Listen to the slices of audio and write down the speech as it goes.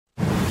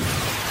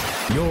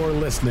You're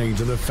listening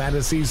to the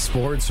Fantasy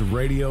Sports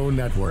Radio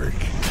Network.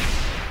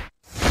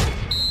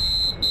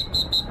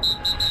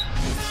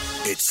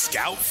 It's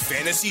Scout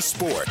Fantasy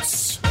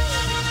Sports.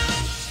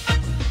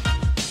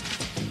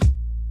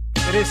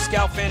 It is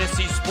Scout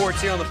Fantasy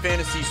Sports here on the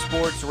Fantasy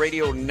Sports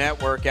Radio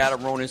Network. Adam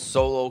Ronis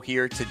solo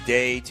here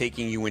today,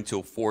 taking you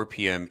until 4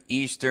 p.m.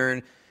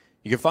 Eastern.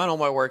 You can find all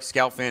my work,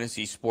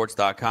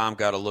 scoutfantasysports.com.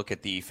 Got to look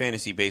at the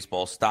Fantasy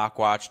Baseball Stock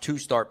Watch.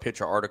 2-start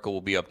pitcher article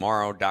will be up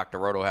tomorrow. Dr.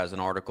 Roto has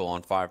an article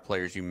on 5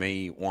 players you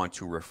may want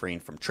to refrain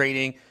from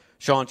trading.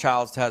 Sean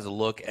Childs has a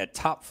look at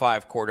top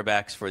 5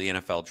 quarterbacks for the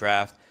NFL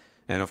draft.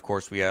 And, of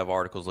course, we have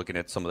articles looking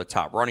at some of the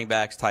top running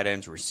backs, tight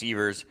ends,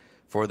 receivers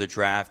for the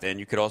draft. And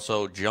you could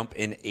also jump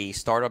in a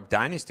startup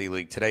dynasty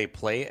league today.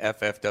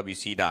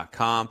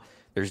 PlayFFWC.com.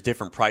 There's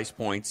different price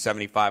points,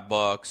 $75,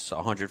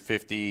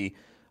 $150,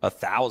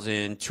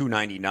 $1,000,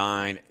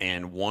 $299,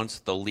 and once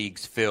the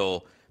leagues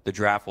fill, the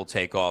draft will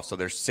take off. So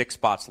there's 6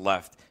 spots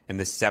left in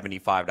the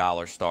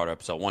 $75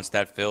 startup. So once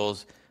that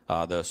fills,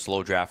 the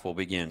slow draft will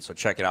begin. So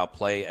check it out,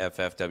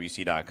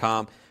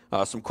 playffwc.com.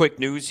 Some quick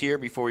news here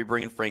before we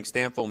bring in Frank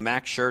Stanfield.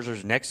 Max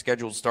Scherzer's next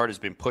scheduled start has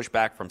been pushed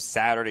back from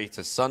Saturday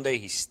to Sunday.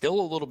 He's still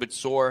a little bit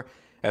sore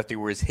after he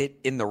was hit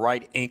in the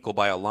right ankle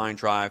by a line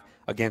drive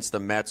against the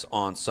Mets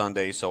on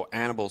Sunday. So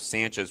Anibal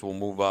Sanchez will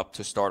move up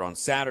to start on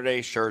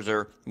Saturday.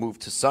 Scherzer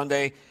moved to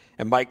Sunday.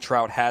 And Mike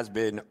Trout has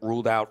been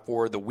ruled out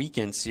for the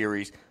weekend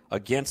series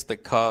against the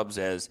Cubs,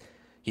 as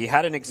he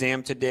had an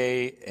exam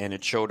today, and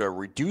it showed a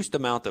reduced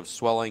amount of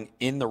swelling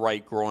in the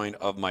right groin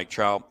of Mike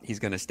Trout. He's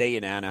going to stay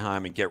in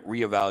Anaheim and get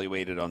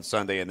reevaluated on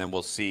Sunday, and then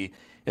we'll see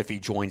if he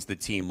joins the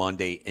team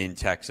Monday in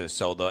Texas.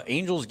 So the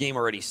Angels game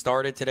already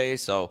started today,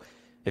 so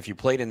if you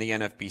played in the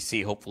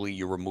NFBC, hopefully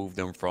you removed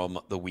them from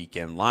the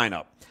weekend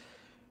lineup.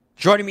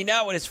 Joining me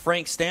now is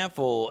Frank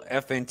Stanfield,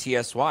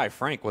 FNTSY.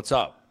 Frank, what's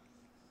up?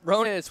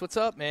 Ronis, what's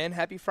up, man?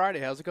 Happy Friday.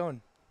 How's it going?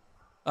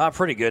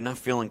 Pretty good. Not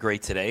feeling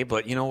great today,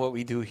 but you know what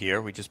we do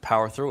here? We just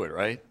power through it,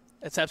 right?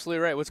 That's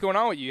absolutely right. What's going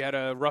on with you? You had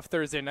a rough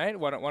Thursday night?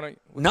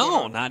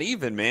 No, not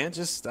even, man.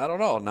 Just, I don't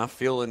know, not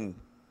feel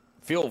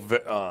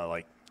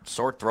like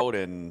sore throat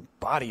and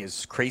body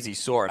is crazy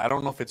sore. I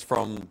don't know if it's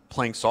from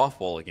playing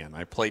softball again.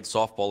 I played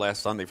softball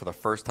last Sunday for the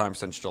first time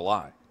since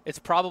July. It's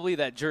probably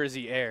that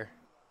Jersey air.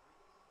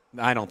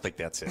 I don't think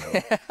that's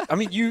it. I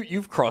mean,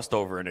 you've crossed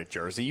over into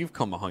Jersey. You've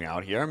come and hung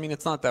out here. I mean,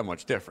 it's not that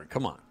much different.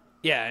 Come on.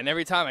 Yeah, and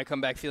every time I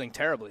come back feeling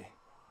terribly.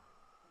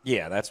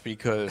 Yeah, that's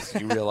because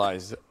you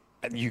realize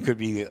you could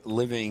be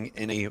living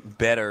in a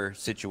better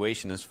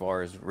situation as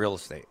far as real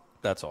estate.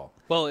 That's all.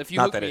 Well, if you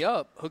hook me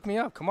up.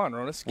 Come on,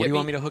 Ronis. What do you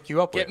want me to hook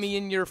you up with? Get me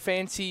in your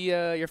fancy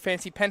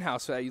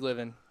penthouse that you live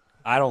in.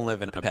 I don't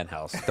live in a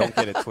penthouse. Don't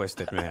get it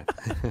twisted, man.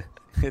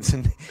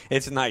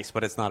 It's nice,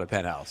 but it's not a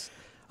penthouse.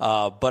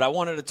 But I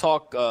wanted to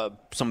talk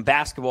some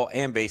basketball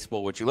and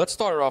baseball with you. Let's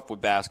start it off with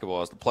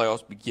basketball as the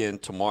playoffs begin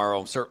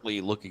tomorrow. I'm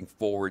certainly looking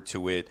forward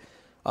to it.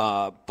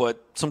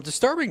 But some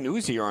disturbing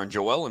news here on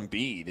Joel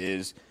Embiid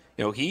is,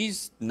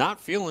 he's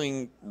not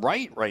feeling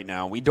right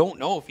now. We don't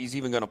know if he's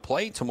even going to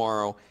play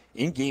tomorrow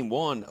in Game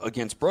 1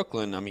 against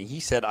Brooklyn. I mean, he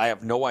said, I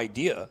have no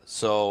idea.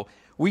 So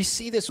we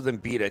see this with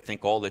Embiid, I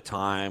think, all the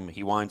time.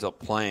 He winds up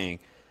playing.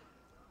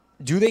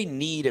 Do they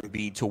need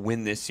Embiid to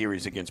win this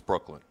series against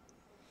Brooklyn?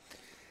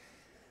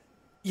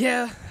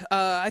 Yeah,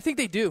 I think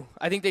they do.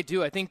 I think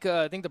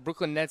the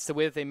Brooklyn Nets, the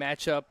way that they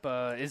match up,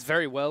 is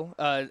very well.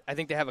 I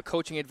think they have a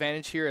coaching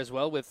advantage here as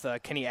well with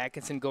Kenny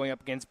Atkinson going up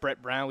against Brett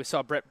Brown. We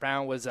saw Brett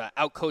Brown was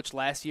outcoached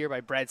last year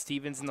by Brad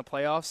Stevens in the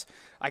playoffs.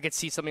 I could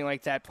see something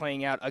like that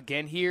playing out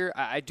again here.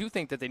 I do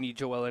think that they need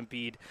Joel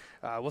Embiid.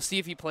 We'll see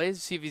if he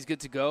plays, see if he's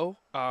good to go.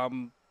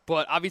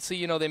 But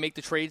obviously, they make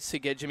the trades to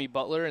get Jimmy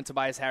Butler and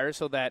Tobias Harris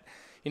so that,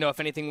 if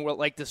anything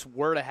like this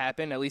were to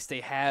happen, at least they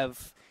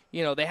have –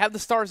 they have the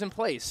stars in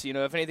place.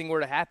 If anything were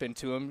to happen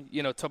to him,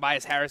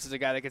 Tobias Harris is a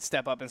guy that could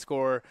step up and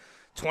score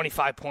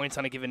 25 points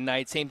on a given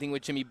night. Same thing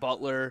with Jimmy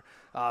Butler.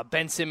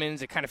 Ben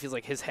Simmons, it kind of feels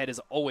like his head is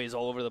always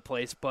all over the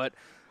place. But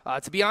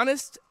to be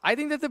honest, I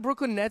think that the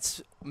Brooklyn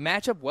Nets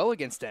match up well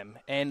against them.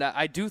 And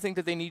I do think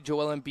that they need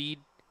Joel Embiid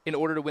in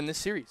order to win this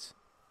series.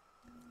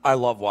 I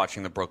love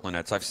watching the Brooklyn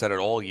Nets. I've said it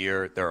all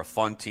year. They're a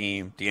fun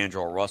team.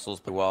 D'Angelo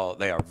Russell's played well.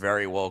 They are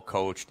very well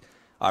coached.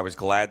 I was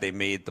glad they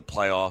made the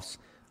playoffs.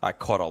 I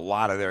caught a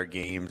lot of their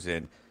games,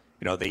 and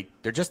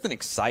they're just an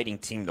exciting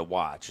team to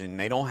watch. And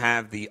they don't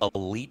have the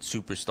elite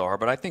superstar,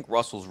 but I think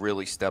Russell's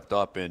really stepped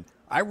up, and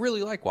I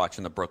really like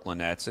watching the Brooklyn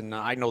Nets. And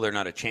I know they're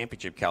not a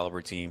championship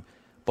caliber team,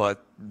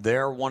 but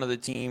they're one of the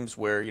teams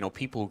where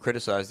people who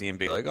criticize the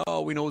NBA like,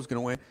 oh, we know who's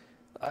going to win.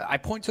 I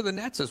point to the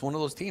Nets as one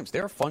of those teams.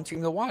 They're a fun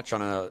team to watch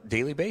on a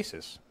daily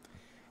basis.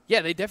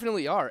 Yeah, they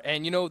definitely are.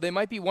 And, they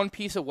might be one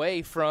piece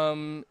away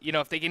from,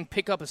 if they can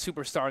pick up a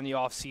superstar in the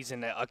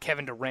offseason, a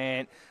Kevin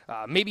Durant,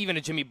 maybe even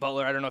a Jimmy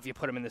Butler. I don't know if you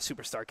put him in the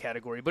superstar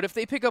category. But if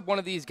they pick up one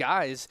of these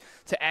guys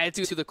to add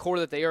to the core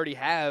that they already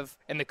have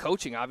and the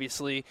coaching,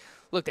 obviously,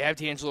 look, they have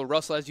D'Angelo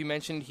Russell, as you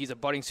mentioned. He's a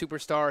budding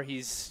superstar.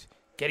 He's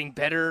getting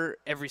better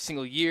every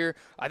single year.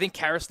 I think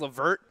Karis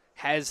LeVert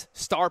has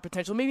star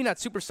potential. Maybe not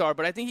superstar,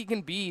 but I think he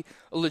can be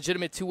a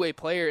legitimate two-way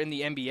player in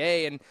the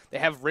NBA. And they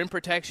have rim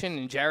protection,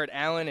 and Jarrett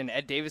Allen and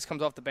Ed Davis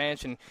comes off the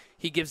bench, and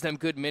he gives them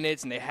good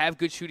minutes. And they have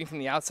good shooting from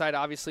the outside,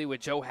 obviously,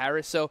 with Joe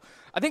Harris. So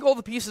I think all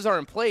the pieces are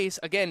in place.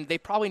 Again, they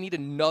probably need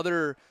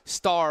another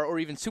star or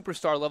even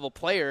superstar level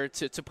player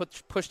to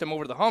push them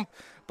over the hump.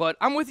 But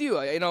I'm with you.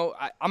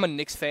 I'm a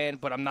Knicks fan,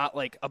 but I'm not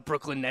like a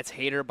Brooklyn Nets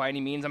hater by any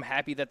means. I'm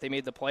happy that they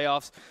made the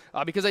playoffs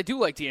because I do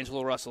like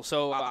D'Angelo Russell.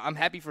 So I'm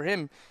happy for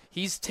him.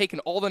 He's taken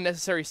all the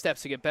necessary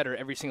steps to get better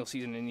every single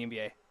season in the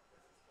NBA.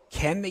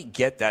 Can they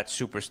get that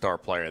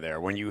superstar player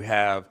there when you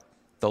have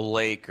the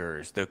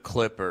Lakers, the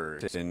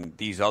Clippers, and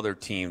these other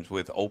teams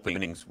with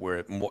openings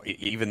where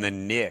even the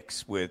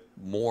Knicks with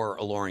more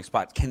alluring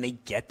spots? Can they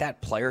get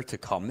that player to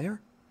come there?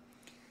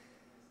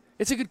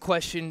 It's a good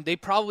question. They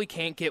probably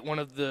can't get one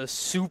of the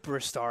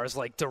superstars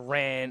like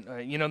Durant.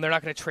 They're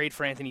not going to trade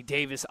for Anthony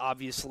Davis,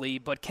 obviously.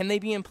 But can they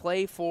be in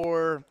play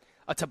for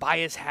a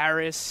Tobias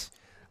Harris?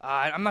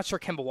 I'm not sure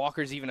Kemba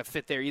Walker's even a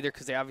fit there either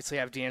because they obviously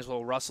have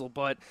D'Angelo Russell.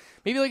 But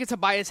maybe like a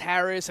Tobias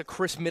Harris, a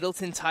Chris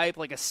Middleton type,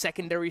 like a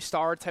secondary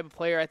star type of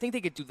player. I think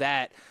they could do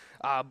that.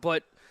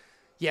 But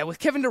yeah, with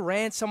Kevin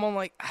Durant, someone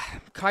like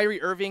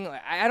Kyrie Irving,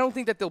 I don't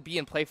think that they'll be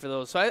in play for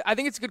those. So I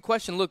think it's a good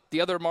question. Look,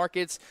 the other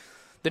markets,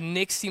 the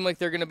Knicks seem like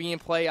they're going to be in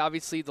play,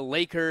 obviously. The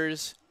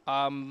Lakers.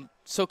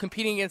 So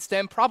competing against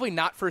them, probably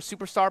not for a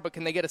superstar, but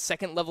can they get a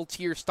second-level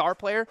tier star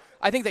player?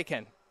 I think they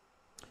can.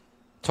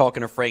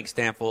 Talking to Frank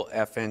Stanfield,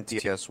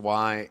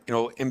 FNTSY,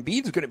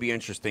 Embiid's going to be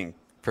interesting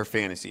for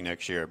fantasy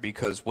next year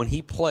because when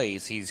he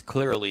plays, he's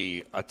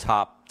clearly a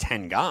top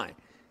 10 guy.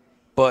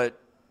 But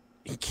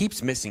he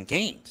keeps missing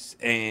games.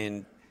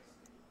 And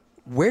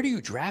where do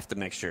you draft him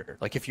next year?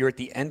 Like if you're at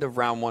the end of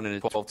round one in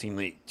a 12-team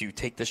league, do you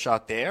take the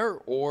shot there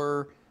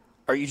or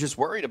are you just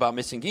worried about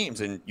missing games?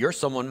 And you're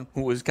someone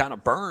who was kind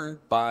of burned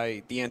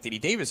by the Anthony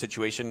Davis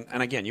situation.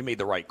 And again, you made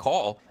the right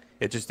call.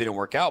 It just didn't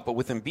work out. But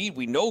with Embiid,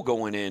 we know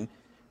going in,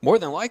 more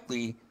than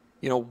likely,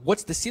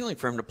 what's the ceiling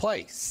for him to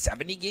play?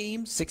 70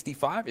 games,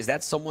 65? Is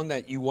that someone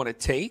that you want to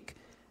take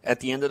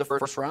at the end of the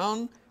first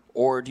round?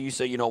 Or do you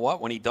say, you know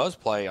what, when he does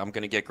play, I'm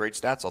going to get great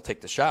stats, I'll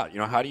take the shot?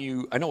 How do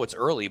you – I know it's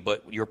early,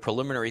 but your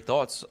preliminary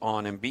thoughts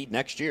on Embiid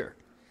next year?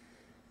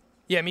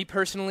 Yeah, me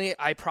personally,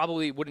 I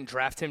probably wouldn't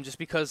draft him just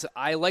because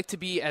I like to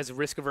be as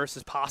risk-averse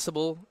as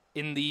possible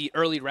in the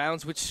early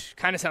rounds, which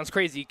kind of sounds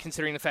crazy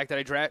considering the fact that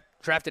I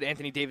drafted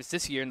Anthony Davis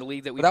this year in the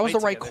league that we played together. That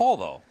was the right call,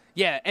 though.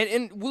 Yeah,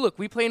 and look,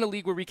 we play in a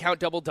league where we count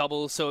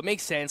double-doubles, so it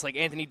makes sense, like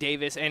Anthony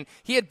Davis, and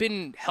he had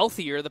been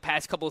healthier the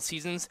past couple of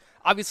seasons.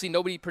 Obviously,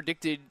 nobody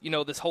predicted,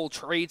 this whole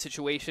trade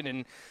situation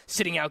and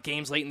sitting out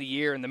games late in the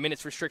year and the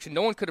minutes restriction.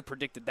 No one could have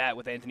predicted that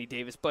with Anthony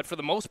Davis, but for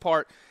the most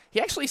part,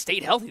 he actually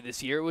stayed healthy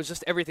this year. It was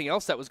just everything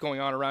else that was going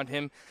on around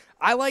him.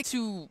 I like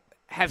to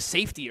have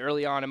safety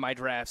early on in my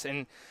drafts,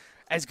 and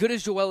as good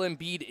as Joel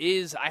Embiid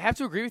is, I have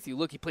to agree with you.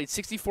 Look, he played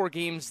 64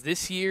 games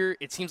this year.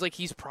 It seems like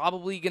he's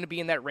probably going to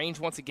be in that range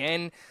once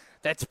again.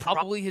 That's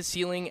probably his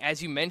ceiling,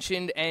 as you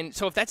mentioned. And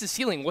so if that's his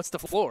ceiling, what's the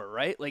floor,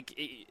 right? Like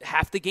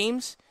half the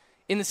games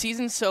in the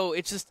season. So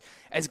it's just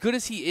as good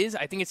as he is,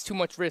 I think it's too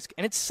much risk.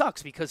 And it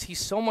sucks because he's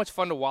so much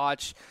fun to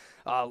watch.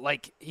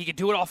 He could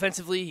do it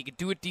offensively. He could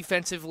do it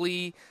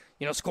defensively.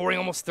 Scoring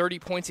almost 30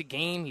 points a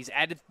game. He's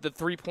added the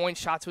 3-point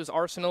shot to his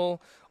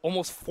arsenal,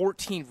 almost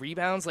 14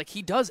 rebounds. Like,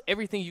 he does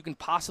everything you can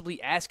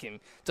possibly ask him.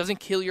 Doesn't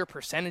kill your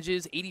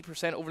percentages,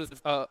 80%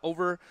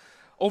 over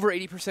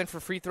 80% for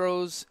free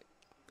throws.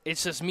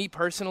 It's just me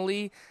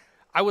personally.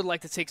 I would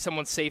like to take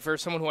someone safer,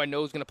 someone who I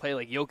know is going to play.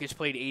 Like Jokic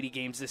played 80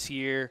 games this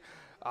year.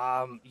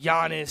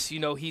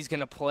 Giannis, he's going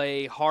to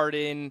play.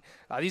 Harden.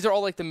 These are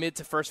all like the mid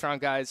to first round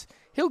guys.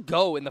 He'll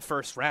go in the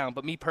first round,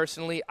 but me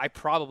personally, I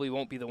probably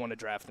won't be the one to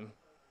draft him.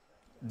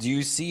 Do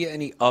you see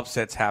any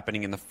upsets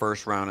happening in the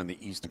first round in the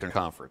Eastern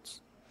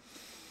Conference?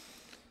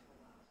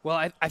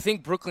 Well, I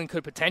think Brooklyn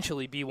could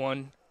potentially be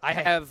one. I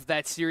have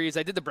that series.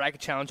 I did the bracket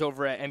challenge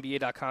over at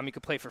NBA.com. You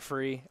could play for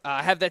free.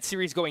 I have that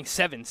series going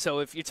 7. So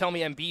if you tell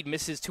me Embiid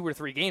misses 2 or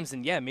 3 games,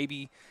 then yeah,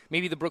 maybe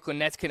the Brooklyn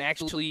Nets can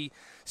actually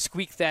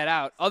squeak that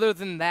out. Other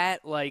than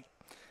that,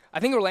 I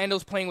think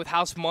Orlando's playing with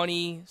house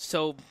money,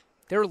 so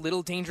they're a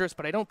little dangerous,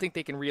 but I don't think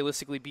they can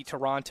realistically beat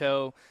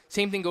Toronto.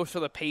 Same thing goes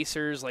for the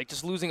Pacers.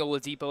 Just losing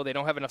Oladipo, they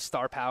don't have enough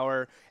star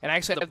power. And I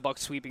actually have the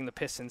Bucks sweeping the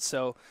Pistons.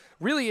 So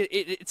really,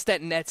 it's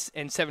that Nets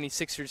and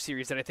 76ers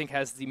series that I think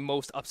has the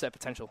most upset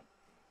potential.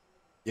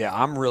 Yeah,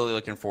 I'm really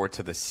looking forward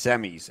to the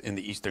semis in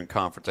the Eastern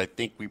Conference. I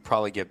think we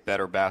probably get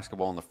better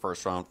basketball in the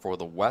first round for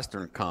the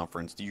Western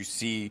Conference. Do you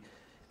see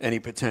any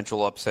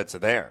potential upsets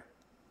there?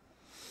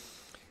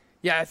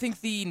 Yeah, I think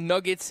the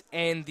Nuggets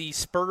and the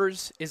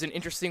Spurs is an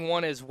interesting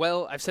one as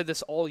well. I've said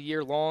this all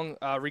year long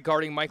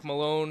regarding Mike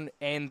Malone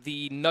and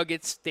the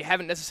Nuggets. They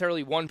haven't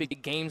necessarily won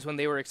big games when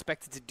they were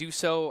expected to do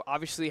so.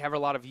 Obviously, have a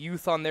lot of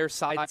youth on their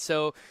side,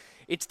 so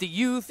it's the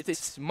youth,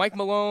 it's Mike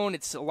Malone,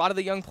 it's a lot of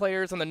the young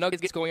players on the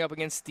Nuggets going up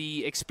against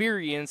the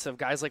experience of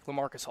guys like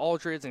LaMarcus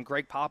Aldridge and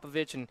Greg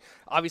Popovich, and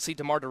obviously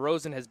DeMar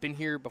DeRozan has been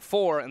here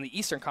before in the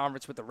Eastern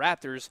Conference with the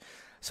Raptors.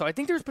 So I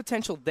think there's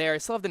potential there. I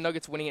still have the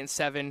Nuggets winning in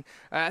 7.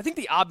 I think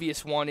the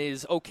obvious one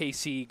is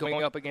OKC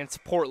going up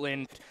against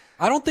Portland.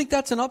 I don't think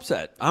that's an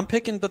upset. I'm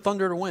picking the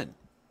Thunder to win.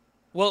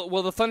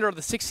 Well, the Thunder are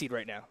the 6th seed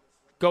right now.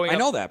 I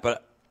know that,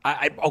 but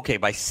okay,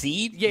 by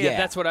seed? Yeah,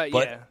 that's what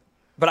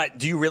But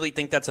do you really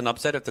think that's an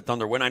upset if the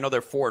Thunder win? I know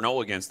they're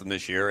 4-0 against them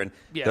this year, and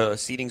the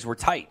seedings were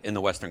tight in the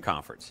Western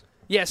Conference.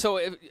 Yeah, so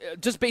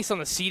just based on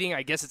the seeding,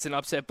 I guess it's an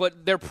upset,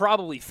 but they're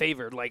probably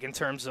favored, like in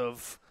terms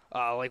of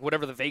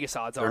whatever the Vegas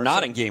odds are. They're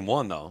not in game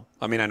 1, though.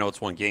 I mean, I know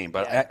it's one game,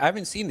 but I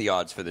haven't seen the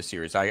odds for the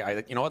series.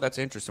 You know what? That's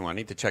an interesting one. I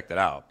need to check that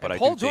out. But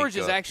Paul George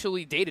is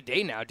actually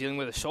day-to-day now dealing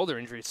with a shoulder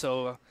injury,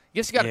 so I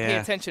guess you got to pay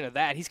attention to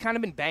that. He's kind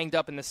of been banged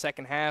up in the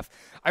second half.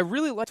 I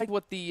really liked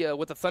what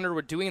the Thunder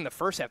were doing in the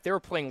first half. They were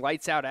playing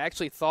lights out. I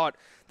actually thought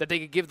that they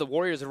could give the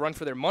Warriors a run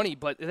for their money,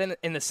 but then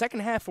in the second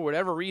half, for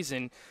whatever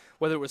reason,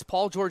 whether it was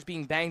Paul George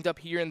being banged up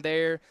here and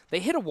there, they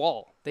hit a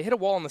wall. They hit a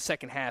wall in the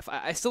second half.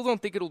 I still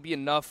don't think it'll be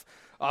enough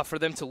for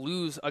them to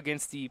lose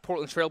against the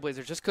Portland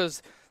Trailblazers just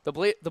because the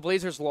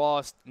Blazers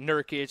lost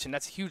Nurkic, and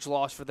that's a huge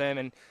loss for them.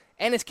 And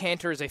Enes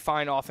Kanter is a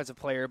fine offensive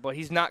player, but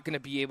he's not going to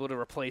be able to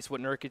replace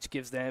what Nurkic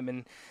gives them.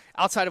 And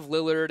outside of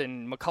Lillard,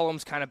 and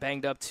McCollum's kind of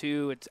banged up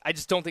too, I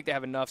just don't think they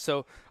have enough.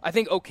 So I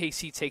think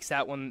OKC takes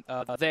that one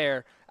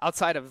there.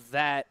 Outside of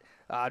that,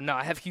 no,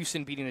 I have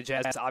Houston beating the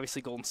Jazz.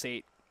 Obviously Golden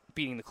State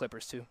beating the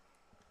Clippers too.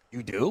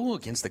 You do?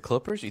 Against the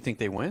Clippers? You think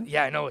they win?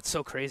 Yeah, I know. It's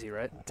so crazy,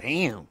 right?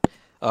 Damn.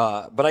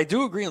 But I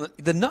do agree on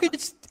the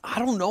Nuggets. I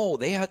don't know.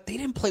 They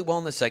didn't play well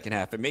in the second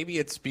half, and maybe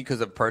it's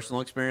because of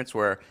personal experience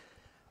where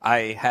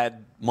I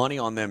had money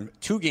on them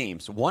 2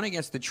 games, one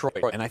against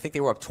Detroit, and I think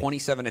they were up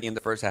 27 at the end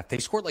of the first half. They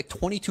scored like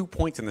 22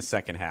 points in the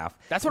second half.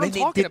 That's what I'm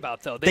talking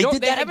about, though. They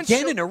did that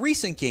again in a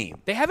recent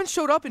game. They haven't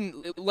showed up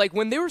in, like,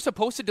 when they were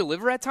supposed to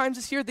deliver at times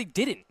this year, they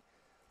didn't.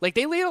 Like,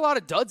 they laid a lot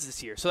of duds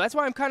this year, so that's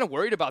why I'm kind of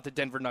worried about the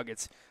Denver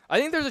Nuggets. I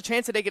think there's a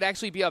chance that they could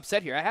actually be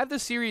upset here. I have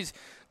this series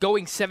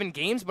going 7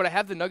 games, but I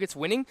have the Nuggets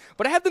winning.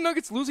 But I have the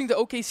Nuggets losing to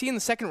OKC in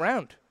the second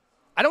round.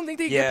 I don't think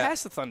they get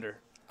past the Thunder.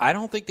 I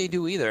don't think they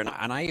do either, and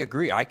I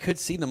agree. I could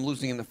see them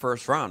losing in the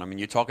first round. I mean,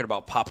 you're talking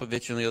about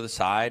Popovich on the other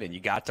side, and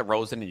you got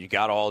DeRozan, and you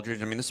got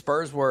Aldridge. I mean, the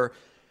Spurs were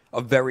a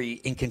very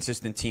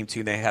inconsistent team,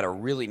 too. They had a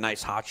really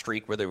nice hot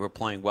streak where they were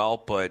playing well,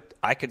 but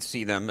I could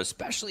see them,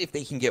 especially if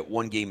they can get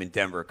one game in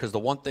Denver, because the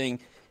one thing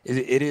 –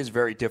 it is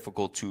very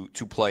difficult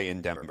to play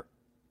in Denver.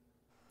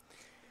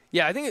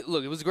 Yeah, I think, it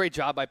was a great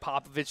job by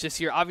Popovich this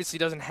year. Obviously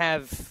doesn't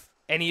have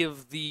any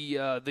of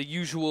the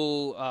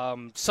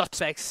usual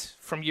suspects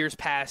from years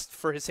past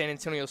for his San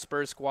Antonio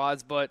Spurs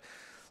squads. But,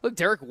 look,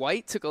 Derek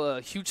White took a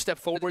huge step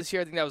forward this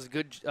year. I think that was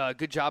a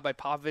good job by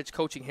Popovich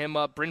coaching him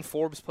up. Bryn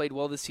Forbes played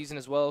well this season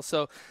as well.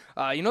 So,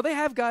 they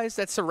have guys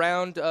that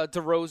surround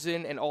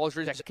DeRozan and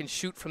Aldridge that can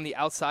shoot from the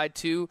outside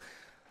too.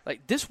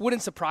 Like, this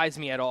wouldn't surprise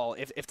me at all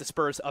if the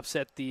Spurs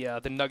upset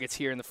the Nuggets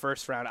here in the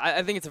first round.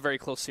 I think it's a very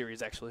close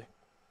series, actually.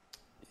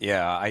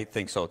 Yeah, I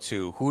think so,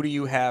 too. Who do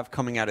you have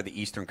coming out of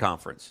the Eastern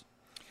Conference?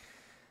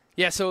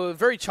 Yeah, so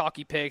very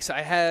chalky picks.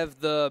 I have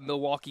the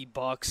Milwaukee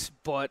Bucks,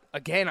 but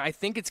again, I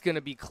think it's going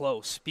to be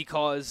close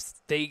because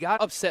they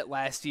got upset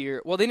last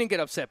year. Well, they didn't get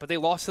upset, but they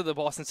lost to the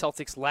Boston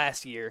Celtics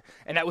last year,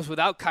 and that was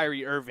without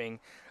Kyrie Irving.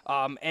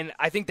 And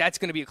I think that's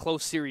going to be a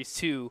close series,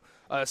 too,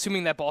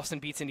 assuming that Boston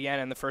beats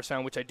Indiana in the first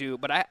round, which I do.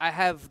 But I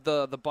have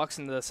the Bucks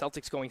and the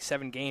Celtics going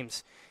 7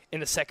 games in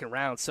the second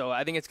round. So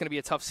I think it's going to be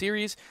a tough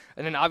series.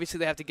 And then obviously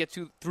they have to get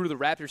through the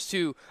Raptors,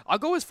 too. I'll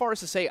go as far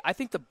as to say I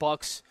think the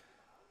Bucks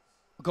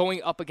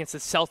going up against the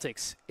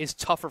Celtics is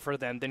tougher for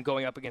them than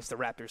going up against the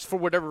Raptors for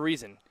whatever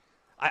reason.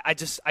 I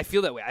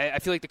feel that way. I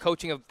feel like the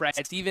coaching of Brad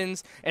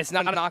Stevens, and it's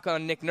not a knock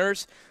on Nick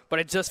Nurse, but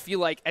I just feel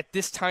like at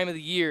this time of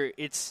the year,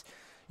 it's,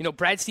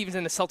 Brad Stevens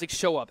and the Celtics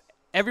show up.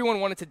 Everyone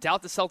wanted to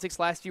doubt the Celtics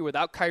last year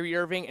without Kyrie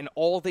Irving, and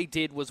all they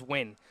did was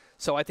win.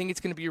 So I think it's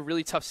going to be a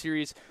really tough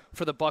series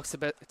for the Bucks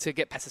to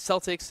get past the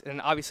Celtics,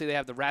 and obviously they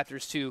have the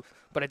Raptors too,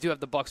 but I do have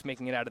the Bucks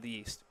making it out of the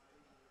East.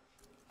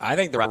 I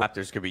think the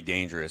Raptors could be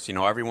dangerous.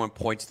 Everyone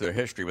points to their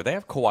history, but they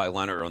have Kawhi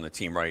Leonard on the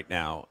team right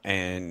now,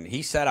 and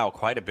he sat out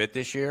quite a bit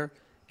this year.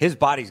 His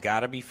body's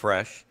got to be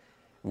fresh.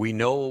 We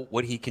know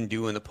what he can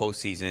do in the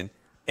postseason,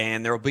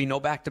 and there will be no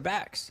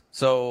back-to-backs.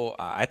 So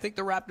I think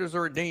the Raptors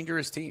are a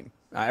dangerous team.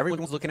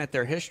 Everyone's looking at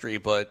their history,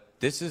 but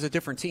this is a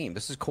different team.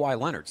 This is Kawhi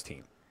Leonard's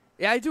team.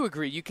 Yeah, I do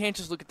agree. You can't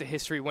just look at the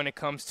history when it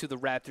comes to the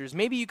Raptors.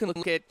 Maybe you can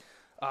look at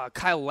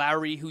Kyle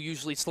Lowry, who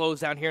usually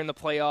slows down here in the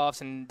playoffs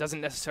and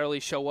doesn't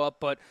necessarily show up,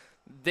 but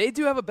they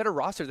do have a better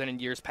roster than in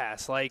years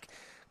past. Like,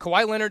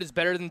 Kawhi Leonard is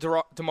better than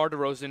DeMar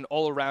DeRozan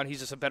all around.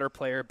 He's just a better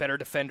player, better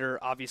defender,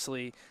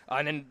 obviously.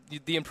 And then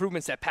the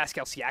improvements that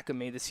Pascal Siakam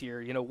made this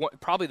year,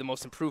 probably the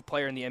most improved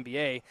player in the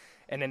NBA.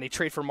 and then they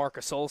trade for Marc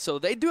Gasol. So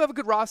they do have a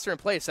good roster in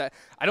place. I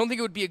don't think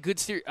it would be a good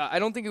I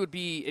don't think it would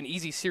be an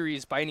easy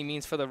series by any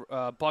means for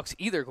the Bucks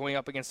either, going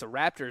up against the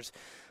Raptors.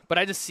 But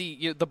I just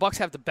see the Bucks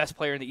have the best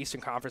player in the Eastern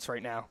Conference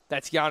right now.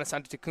 That's Giannis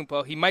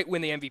Antetokounmpo. He might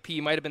win the MVP.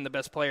 He might have been the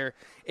best player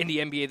in the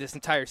NBA this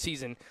entire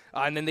season.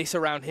 And then they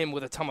surround him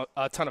with a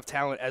ton of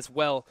talent as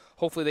well.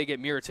 Hopefully they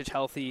get Mirotic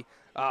healthy.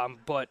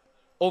 But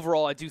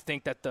overall, I do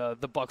think that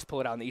the Bucks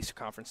pull it out in the Eastern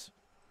Conference.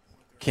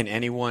 Can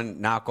anyone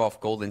knock off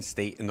Golden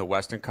State in the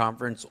Western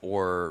Conference,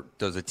 or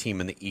does a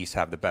team in the East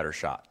have the better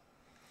shot?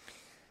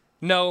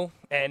 No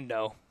and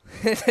no.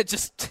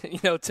 Just,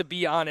 to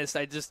be honest,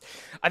 I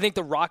think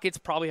the Rockets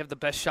probably have the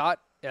best shot.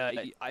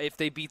 If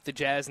they beat the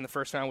Jazz in the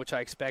first round, which I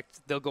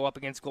expect, they'll go up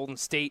against Golden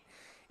State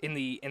in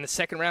the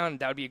second round.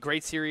 That would be a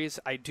great series.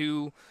 I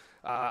do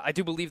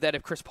believe that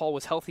if Chris Paul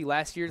was healthy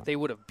last year, they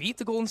would have beat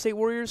the Golden State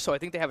Warriors, so I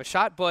think they have a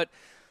shot. But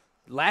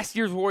last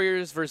year's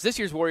Warriors versus this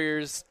year's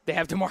Warriors, they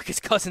have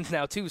DeMarcus Cousins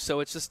now too,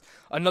 so it's just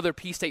another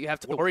piece that you have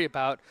to worry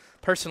about.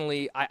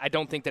 Personally, I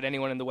don't think that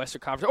anyone in the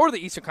Western Conference or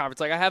the Eastern Conference,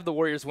 I have the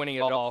Warriors winning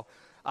it all.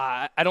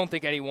 I don't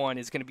think anyone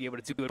is going to be able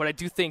to do it, but I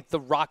do think the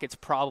Rockets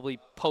probably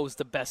pose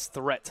the best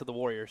threat to the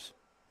Warriors.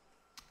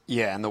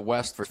 Yeah, and the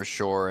West for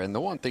sure. And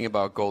the one thing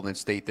about Golden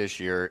State this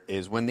year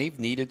is when they've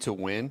needed to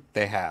win,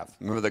 they have.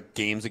 Remember the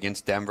games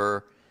against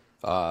Denver?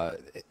 I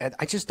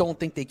just don't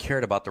think they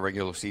cared about the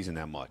regular season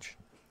that much.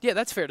 Yeah,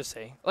 that's fair to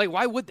say.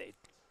 Why would they,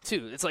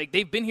 too? It's like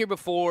they've been here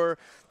before.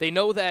 They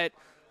know that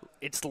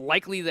it's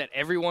likely that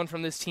everyone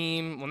from this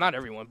team, well, not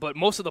everyone, but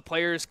most of the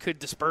players could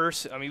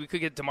disperse. I mean, we could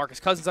get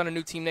DeMarcus Cousins on a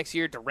new team next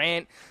year,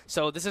 Durant.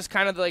 So this is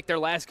kind of like their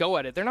last go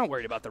at it. They're not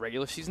worried about the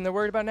regular season. They're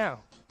worried about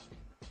now.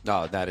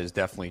 No, that is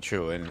definitely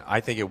true. And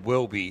I think it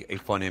will be a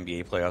fun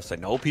NBA playoffs. I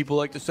know people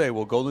like to say,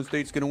 well, Golden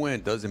State's going to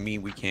win. Doesn't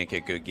mean we can't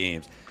get good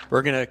games.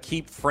 We're going to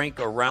keep Frank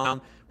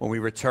around. When we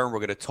return, we're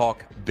going to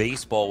talk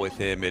baseball with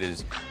him. It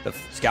is the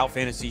Scout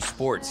Fantasy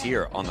Sports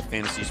here on the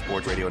Fantasy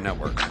Sports Radio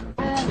Network.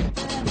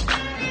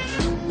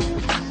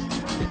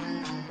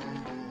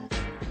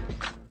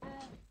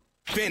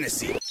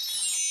 Fantasy.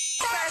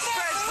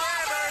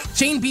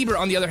 Shane Bieber,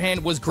 on the other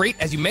hand, was great.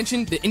 As you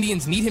mentioned, the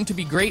Indians need him to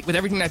be great with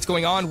everything that's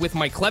going on with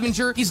Mike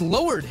Clevinger. He's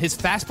lowered his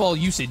fastball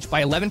usage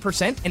by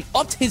 11% and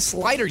upped his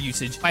slider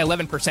usage by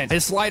 11%.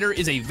 His slider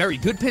is a very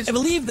good pitch. I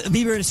believe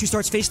Bieber in his 2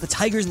 starts faced the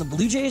Tigers and the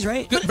Blue Jays,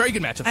 right? Good, very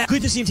good matchup.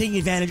 Good to see him taking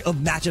advantage of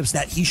matchups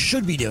that he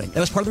should be doing.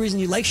 That was part of the reason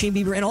you like Shane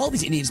Bieber and all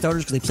these Indian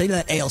starters, because they played in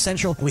that AL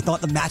Central, and we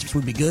thought the matchups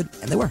would be good,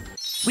 and they were.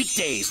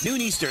 Weekdays,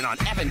 noon Eastern on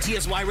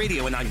FNTSY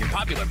Radio and on your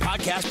popular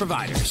podcast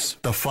providers.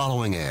 The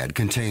following ad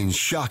contains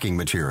shocking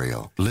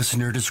material.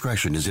 Listener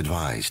discretion is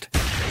advised.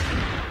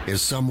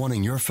 Is someone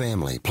in your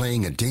family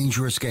playing a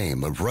dangerous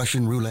game of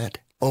Russian roulette?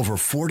 Over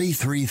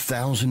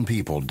 43,000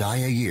 people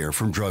die a year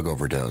from drug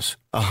overdose.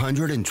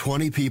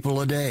 120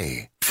 people a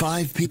day.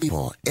 5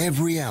 people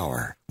every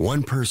hour.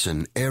 1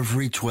 person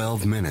every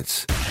 12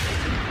 minutes.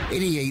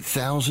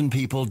 88,000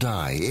 people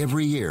die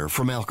every year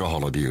from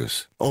alcohol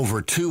abuse.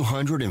 Over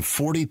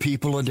 240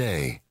 people a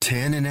day.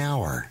 10 an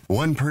hour.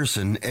 1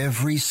 person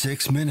every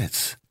 6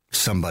 minutes.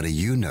 Somebody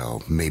you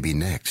know may be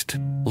next.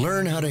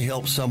 Learn how to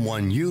help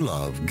someone you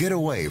love get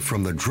away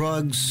from the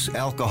drugs,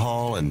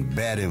 alcohol, and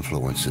bad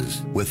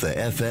influences. With the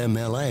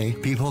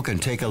FMLA, people can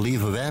take a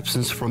leave of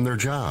absence from their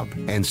job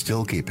and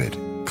still keep it.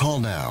 Call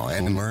now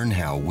and learn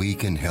how we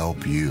can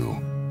help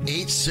you.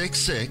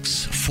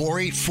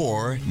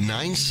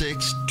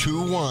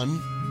 866-484-9621.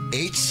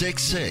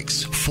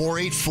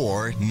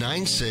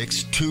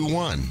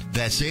 866-484-9621.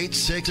 That's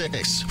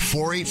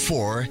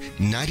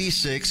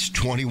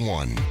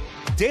 866-484-9621.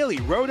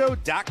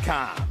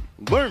 DailyRoto.com.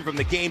 Learn from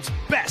the game's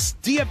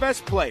best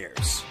DFS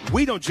players.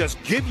 We don't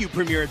just give you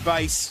premier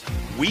advice,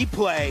 we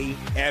play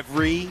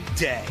every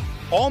day.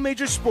 All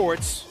major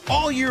sports,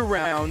 all year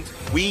round,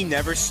 we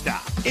never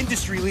stop.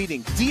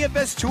 Industry-leading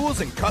DFS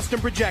tools and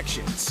custom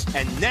projections.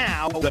 And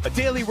now, the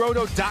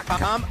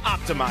DailyRoto.com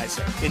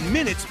Optimizer. In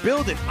minutes,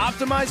 build and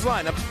optimize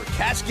lineups for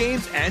cash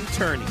games and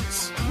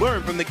tourneys.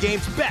 Learn from the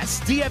game's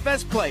best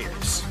DFS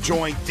players.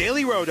 Join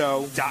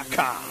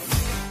DailyRoto.com.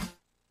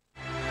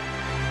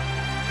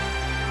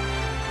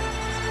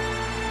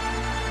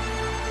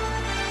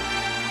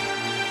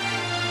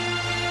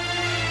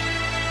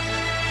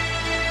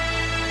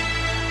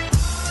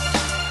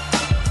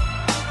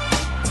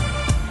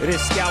 It is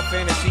Scout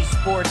Fantasy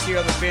Sports here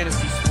on the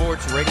Fantasy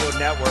Sports Radio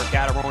Network.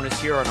 Adam Ronis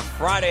here on a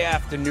Friday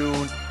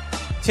afternoon,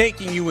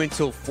 taking you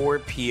until 4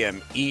 p.m.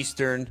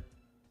 Eastern.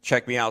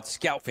 Check me out,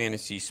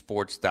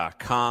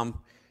 scoutfantasysports.com.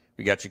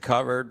 We got you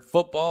covered.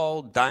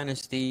 Football,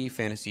 dynasty,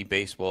 fantasy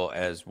baseball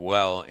as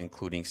well,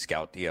 including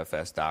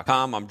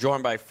scoutdfs.com. I'm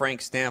joined by Frank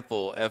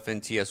Stanfill,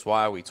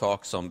 FNTSY. We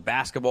talk some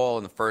basketball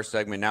in the first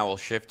segment. Now we'll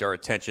shift our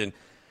attention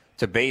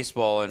to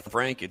baseball. And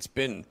Frank, it's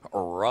been a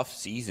rough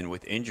season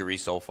with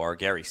injuries so far.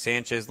 Gary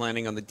Sanchez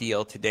landing on the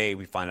DL today.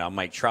 We find out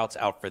Mike Trout's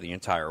out for the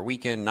entire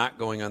weekend, not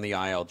going on the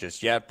IL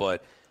just yet,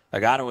 but I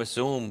got to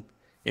assume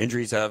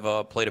injuries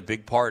have played a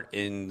big part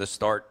in the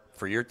start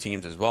for your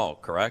teams as well,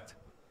 correct?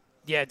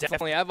 Yeah,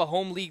 definitely. I have a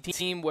home league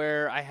team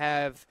where I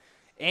have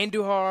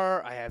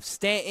Andujar, I have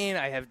Stanton,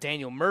 I have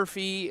Daniel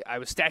Murphy. I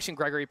was stashing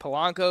Gregory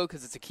Polanco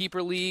because it's a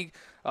keeper league.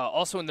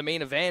 Also in the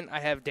main event, I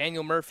have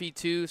Daniel Murphy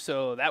too,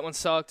 so that one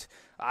sucked.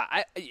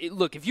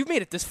 Look, if you've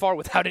made it this far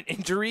without an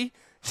injury,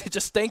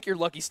 just thank your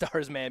lucky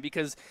stars, man,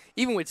 because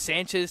even with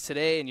Sanchez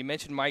today, and you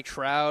mentioned Mike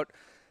Trout,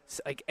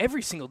 like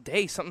every single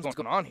day something's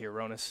going on here,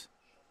 Ronis.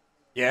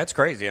 Yeah, it's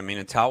crazy. I mean,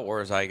 in Tout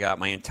Wars, I got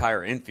my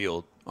entire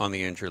infield on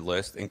the injured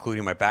list,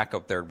 including my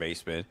backup third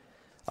baseman.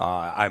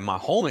 My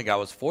whole league, I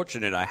was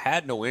fortunate. I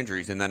had no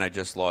injuries, and then I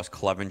just lost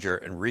Clevenger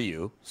and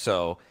Ryu.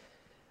 So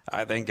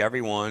I think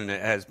everyone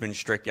has been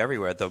strict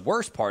everywhere. The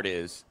worst part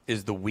is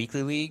the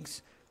weekly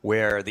leagues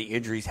where the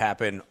injuries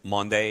happen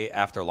Monday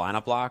after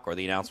lineup lock or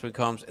the announcement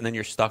comes, and then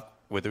you're stuck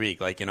with the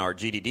week. Like in our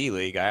GDD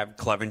league, I have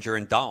Clevenger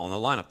and Dahl in the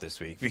lineup this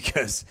week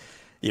because,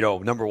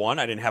 number one,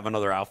 I didn't have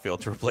another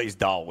outfield to replace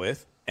Dahl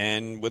with.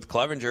 And with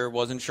Clevenger,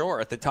 wasn't sure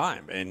at the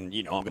time. And,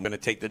 I'm going to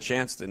take the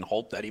chance and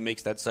hope that he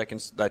makes that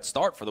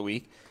start for the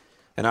week.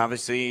 And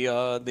obviously,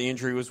 the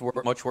injury was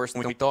much worse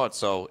than we thought.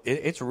 So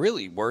it's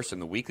really worse in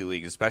the weekly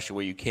league, especially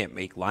where you can't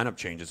make lineup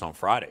changes on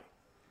Friday.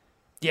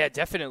 Yeah,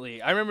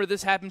 definitely. I remember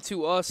this happened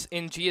to us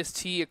in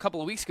GST a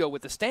couple of weeks ago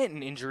with the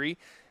Stanton injury.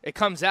 It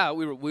comes out.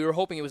 We were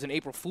hoping it was an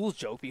April Fool's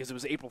joke because it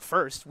was April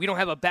 1st. We don't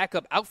have a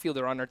backup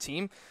outfielder on our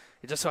team.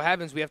 It just so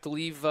happens we have to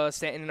leave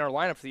Stanton in our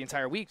lineup for the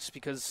entire week just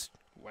because –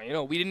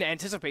 we didn't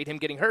anticipate him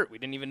getting hurt. We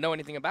didn't even know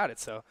anything about it,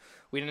 so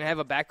we didn't have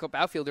a backup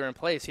outfielder in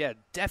place. Yeah,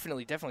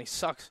 definitely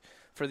sucks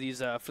for these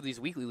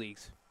weekly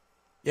leagues.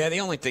 Yeah, the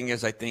only thing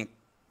is I think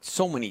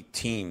so many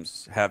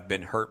teams have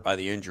been hurt by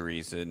the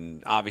injuries,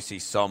 and obviously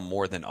some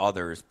more than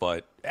others,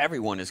 but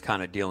everyone is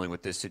kind of dealing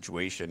with this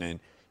situation,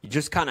 and you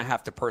just kind of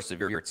have to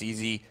persevere. It's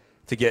easy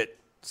to get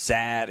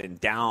sad and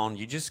down.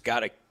 You just got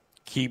to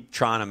keep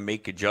trying to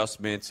make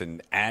adjustments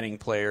and adding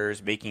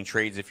players, making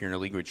trades if you're in a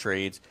league with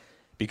trades.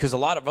 Because a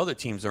lot of other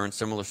teams are in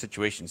similar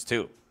situations,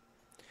 too.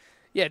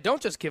 Yeah, don't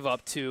just give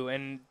up, too.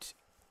 And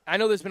I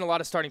know there's been a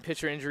lot of starting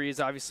pitcher injuries,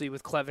 obviously,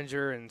 with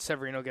Clevenger, and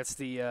Severino gets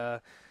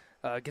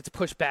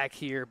pushed back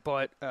here.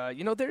 But,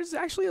 there's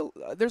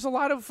a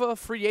lot of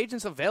free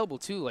agents available,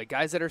 too, like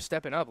guys that are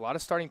stepping up. A lot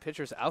of starting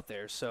pitchers out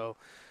there. So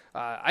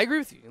I agree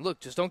with you.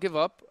 Look, just don't give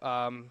up.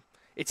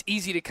 It's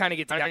easy to kind of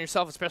get down on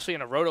yourself, especially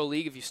in a roto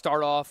league if you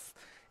start off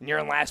and you're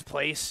in last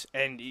place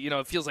and,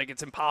 it feels like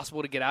it's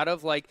impossible to get out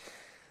of. Like,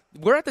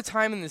 we're at the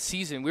time in the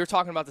season, we were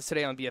talking about this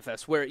today on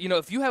BFS, where,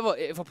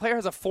 if a player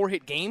has a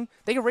 4-hit game,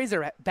 they can raise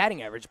their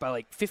batting average by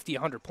like 50,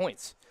 100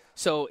 points.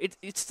 So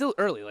it's still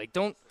early. Like,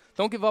 don't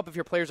give up if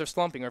your players are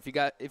slumping or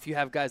if you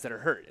have guys that are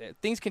hurt.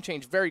 Things can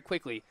change very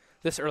quickly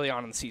this early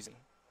on in the season.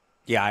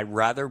 Yeah, I'd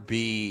rather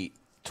be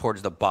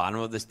towards the bottom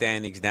of the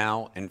standings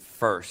now and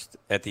first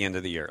at the end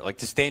of the year. Like,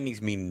 the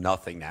standings mean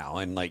nothing now,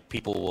 and like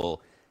people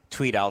will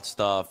tweet out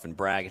stuff and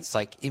brag. It's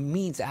like it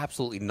means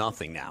absolutely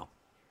nothing now.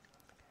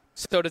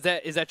 So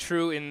is that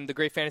true in the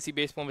Great Fantasy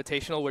Baseball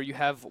Invitational where you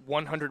have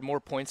 100 more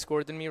points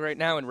scored than me right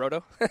now in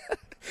Roto?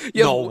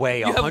 No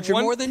way, 100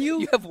 more than you?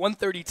 You have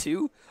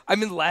 132?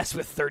 I'm in last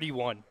with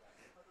 31.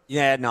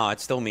 Yeah, no, it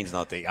still means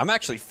nothing. I'm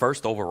actually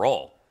first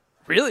overall.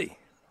 Really?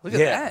 Look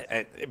at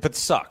that. But it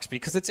sucks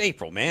because it's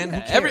April, man. Yeah,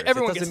 who cares?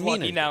 Everyone gets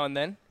lucky now and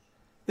then.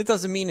 It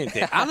doesn't mean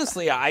anything.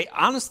 Honestly,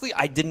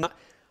 I did not.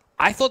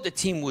 I thought the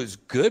team was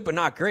good, but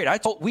not great.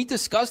 We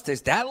discussed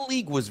this. That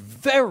league was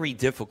very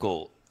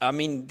difficult. I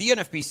mean, the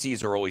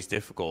NFBCs are always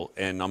difficult,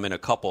 and I'm in a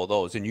couple of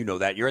those, and you know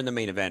that. You're in the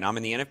main event. I'm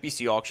in the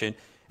NFBC auction,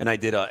 and I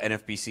did a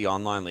NFBC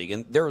online league,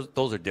 and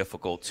those are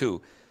difficult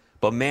too.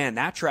 But, man,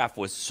 that draft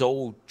was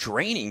so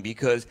draining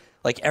because,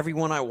 like,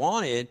 everyone I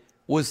wanted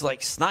was,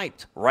 like,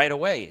 sniped right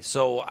away.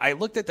 So I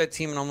looked at that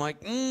team, and I'm like,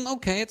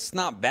 okay, it's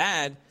not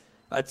bad.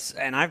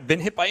 And I've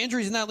been hit by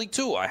injuries in that league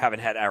too. I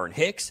haven't had Aaron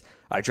Hicks.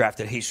 I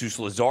drafted Jesus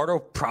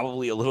Luzardo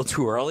probably a little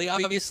too early,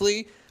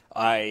 obviously.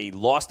 I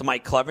lost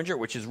Mike Clevenger,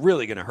 which is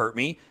really going to hurt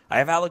me. I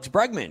have Alex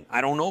Bregman. I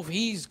don't know if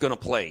he's going to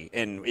play.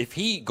 And if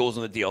he goes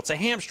on the deal, it's a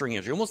hamstring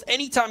injury. Almost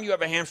any time you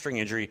have a hamstring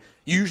injury,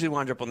 you usually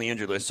wind up on the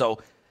injury list. So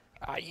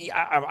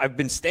I've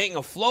been staying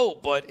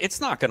afloat, but it's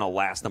not going to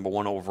last number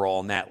one overall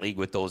in that league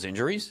with those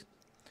injuries.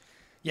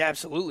 Yeah,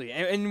 absolutely.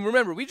 And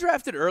remember, we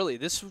drafted early.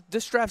 This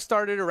draft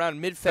started around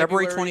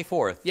mid-February. February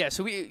 24th. Yeah,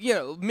 so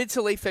mid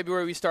to late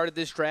February we started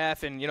this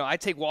draft, and I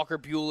take Walker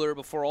Buehler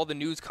before all the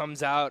news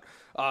comes out,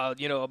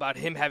 about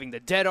him having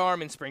the dead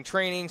arm in spring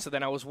training. So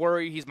then I was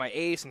worried. He's my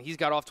ace, and he's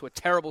got off to a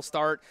terrible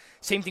start.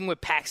 Same thing with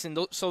Paxton.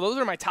 So those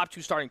are my top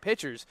two starting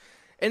pitchers.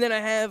 And then I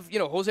have,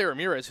 Jose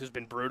Ramirez, who's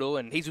been brutal,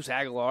 and Jesus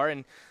Aguilar.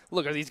 And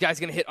look, are these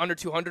guys going to hit under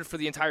 200 for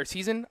the entire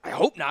season? I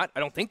hope not. I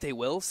don't think they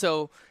will.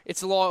 So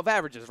it's the law of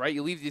averages, right?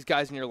 You leave these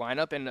guys in your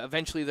lineup, and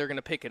eventually they're going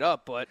to pick it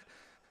up. But,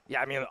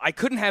 yeah, I mean, I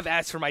couldn't have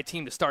asked for my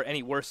team to start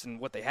any worse than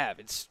what they have.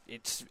 It's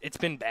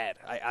been bad.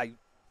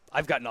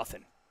 I've got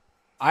nothing.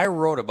 I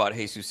wrote about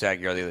Jesus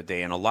Aguilar the other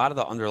day, and a lot of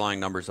the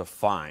underlying numbers are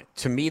fine.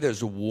 To me,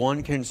 there's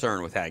one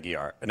concern with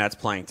Aguilar, and that's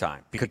playing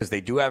time. Because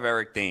they do have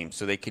Eric Dames,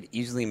 so they could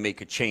easily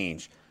make a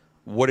change.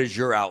 What is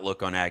your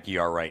outlook on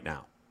Aguilar right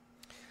now?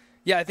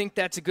 Yeah, I think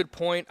that's a good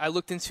point. I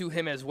looked into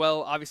him as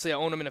well. Obviously, I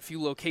own him in a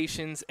few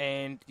locations,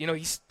 and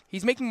he's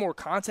He's making more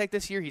contact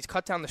this year. He's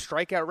cut down the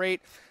strikeout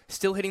rate,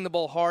 still hitting the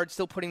ball hard,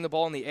 still putting the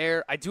ball in the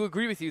air. I do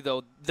agree with you,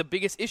 though. The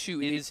biggest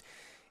issue is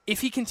if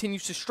he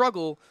continues to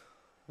struggle,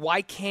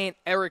 why can't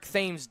Eric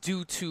Thames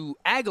do to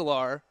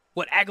Aguilar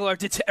what Aguilar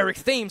did to Eric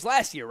Thames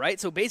last year, right?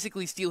 So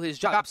basically steal his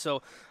job.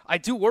 So I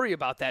do worry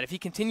about that. If he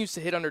continues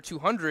to hit under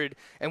 200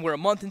 and we're a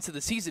month into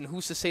the season,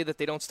 who's to say that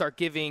they don't start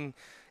giving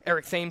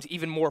Eric Thames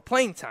even more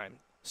playing time?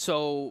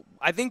 So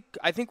I think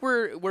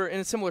we're in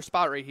a similar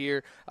spot right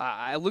here.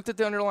 I looked at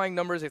the underlying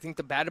numbers. I think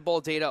the batted ball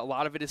data, a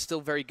lot of it is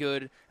still very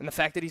good. And the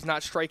fact that he's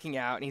not striking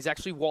out and he's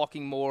actually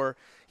walking more,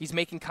 he's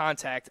making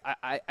contact,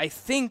 I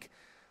think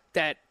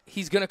that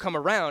he's going to come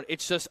around.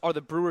 It's just, are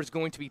the Brewers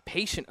going to be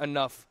patient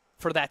enough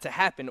for that to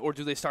happen, or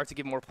do they start to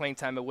give more playing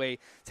time away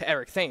to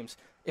Eric Thames?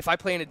 If I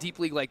play in a deep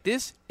league like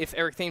this, if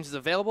Eric Thames is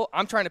available,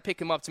 I'm trying to pick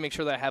him up to make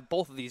sure that I have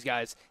both of these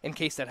guys in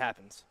case that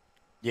happens.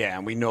 Yeah,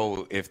 and we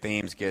know if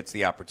Thames gets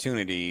the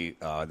opportunity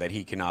that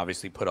he can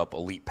obviously put up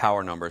elite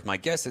power numbers. My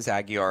guess is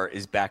Aguilar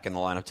is back in the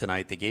lineup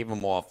tonight. They gave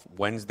him off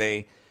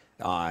Wednesday,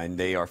 and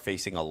they are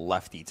facing a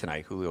lefty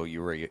tonight, Julio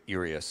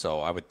Urias.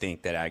 So I would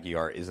think that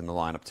Aguilar is in the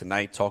lineup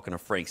tonight. Talking to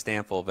Frank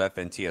Stanfield of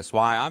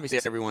FNTSY,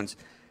 obviously everyone's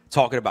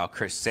talking about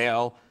Chris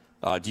Sale.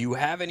 Do you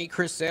have any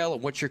Chris Sale,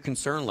 and what's your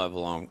concern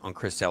level on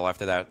Chris Sale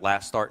after that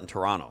last start in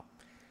Toronto?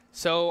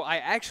 So I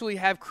actually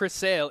have Chris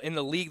Sale in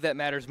the league that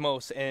matters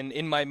most, and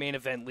in my main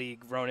event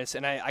league, Ronis,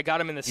 and I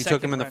got him in the second round. You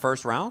took him in the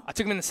first round? I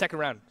took him in the second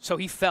round. So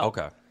he fell.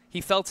 Okay. He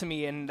fell to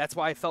me, and that's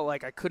why I felt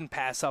like I couldn't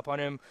pass up on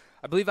him.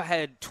 I believe I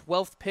had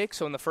 12th pick,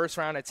 so in the first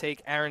round I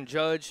take Aaron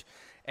Judge,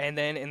 and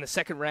then in the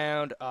second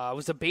round I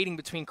was debating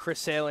between Chris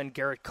Sale and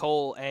Garrett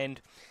Cole,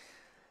 and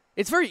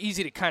it's very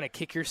easy to kind of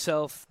kick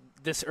yourself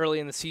this early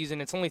in the season.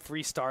 It's only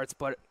 3 starts,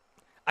 but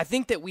I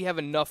think that we have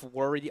enough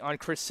worry on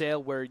Chris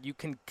Sale where you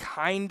can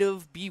kind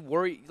of be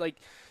worried. Like,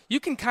 you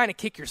can kind of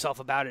kick yourself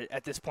about it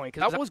at this point,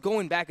 because I was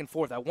going back and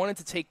forth. I wanted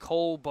to take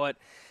Cole, but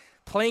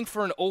playing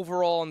for an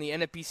overall in the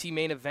NFBC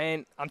main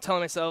event, I'm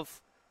telling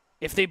myself,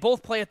 if they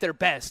both play at their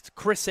best,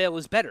 Chris Sale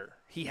is better.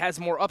 He has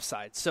more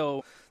upside.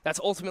 So that's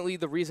ultimately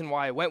the reason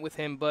why I went with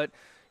him. But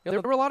there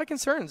were a lot of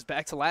concerns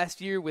back to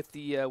last year with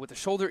the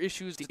shoulder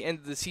issues at the end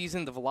of the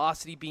season, the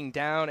velocity being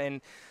down,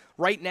 and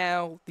right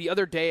now, the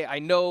other day, I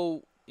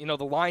know,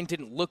 the line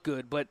didn't look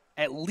good, but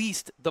at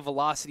least the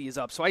velocity is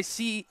up. So I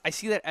see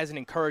that as an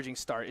encouraging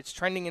start. It's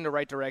trending in the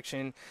right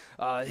direction.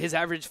 His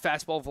average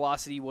fastball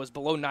velocity was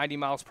below 90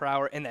 miles per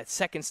hour in that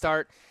second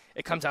start.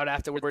 It comes out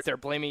afterwards. They're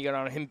blaming it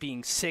on him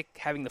being sick,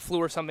 having the flu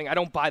or something. I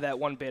don't buy that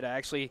one bit. I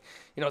actually,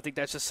 think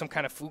that's just some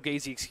kind of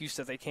fugazi excuse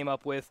that they came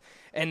up with.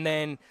 And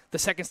then the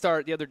second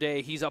start the other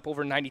day, he's up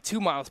over 92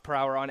 miles per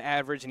hour on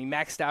average, and he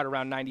maxed out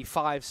around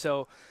 95.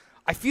 So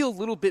I feel a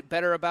little bit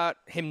better about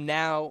him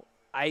now.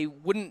 I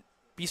wouldn't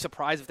be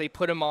surprised if they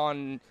put him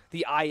on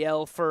the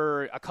IL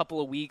for a couple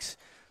of weeks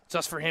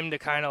just for him to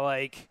kind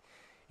of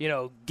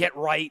get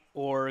right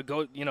or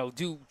go,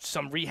 do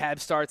some rehab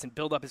starts and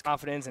build up his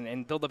confidence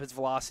and build up his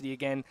velocity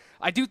again.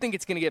 I do think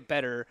it's going to get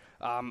better.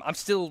 I'm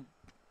still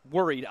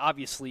worried,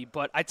 obviously,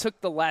 but I took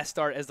the last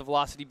start as the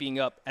velocity being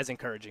up as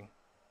encouraging.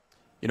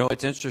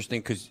 It's interesting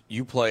because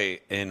you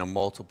play in a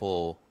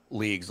multiple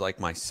leagues like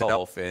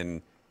myself,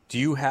 and do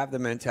you have the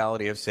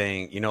mentality of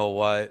saying, you know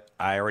what,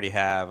 I already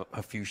have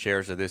a few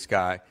shares of this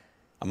guy,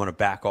 I'm going to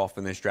back off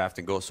in this draft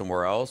and go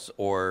somewhere else?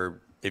 Or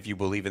if you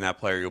believe in that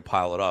player, you'll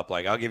pile it up?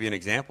 Like, I'll give you an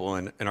example.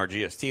 In our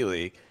GST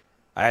league,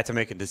 I had to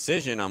make a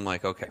decision. I'm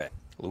like, okay,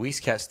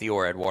 Luis Castillo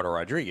or Eduardo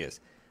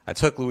Rodriguez. I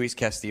took Luis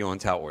Castillo in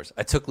Tout Wars.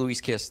 I took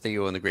Luis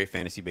Castillo in the Great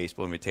Fantasy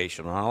Baseball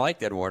Invitational. And I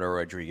liked Eduardo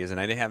Rodriguez, and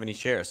I didn't have any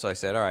shares. So I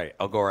said, all right,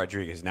 I'll go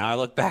Rodriguez. Now I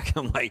look back,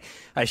 I'm like,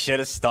 I should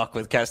have stuck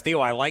with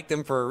Castillo. I liked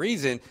him for a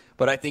reason.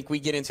 But I think we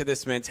get into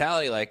this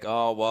mentality like,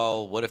 oh,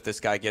 well, what if this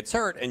guy gets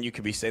hurt? And you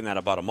could be saying that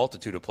about a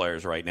multitude of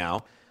players right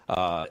now.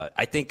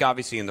 I think,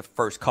 obviously, in the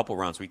first couple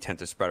rounds, we tend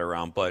to spread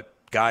around. But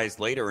guys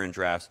later in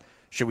drafts,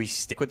 should we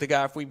stick with the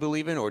guy if we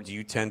believe in, or do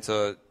you tend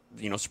to,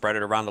 spread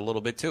it around a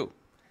little bit too?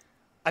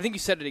 I think you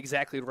said it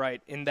exactly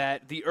right in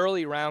that the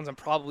early rounds I'm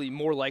probably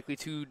more likely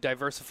to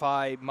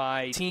diversify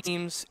my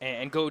teams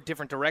and go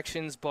different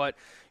directions. But,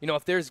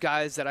 if there's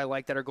guys that I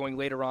like that are going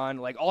later on,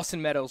 like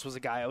Austin Meadows was a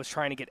guy I was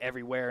trying to get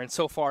everywhere, and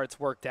so far it's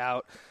worked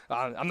out.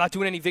 I'm not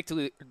doing any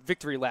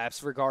victory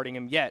laps regarding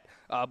him yet,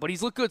 but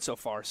he's looked good so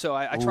far. So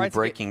I tried to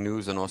breaking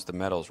news on Austin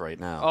Meadows right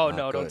now. Oh,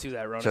 no, don't do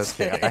that, Ronan. Just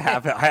kidding. I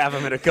have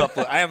him in a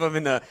couple. I have him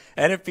in the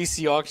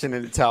NFBC auction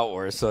in the Tout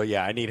Wars. So,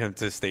 yeah, I need him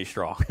to stay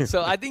strong.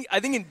 So I think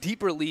in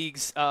deeper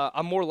leagues,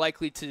 I'm more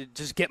likely to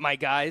just get my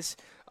guys.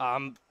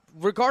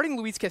 Regarding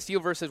Luis Castillo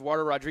versus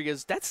Eduardo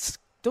Rodriguez,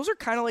 those are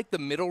kind of like the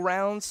middle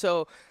rounds.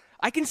 So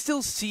I can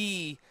still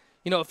see,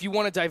 if you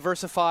want to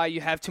diversify, you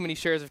have too many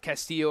shares of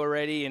Castillo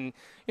already. And,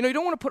 you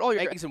don't want to put all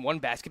your eggs in one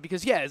basket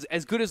because, yeah,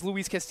 as good as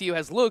Luis Castillo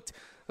has looked,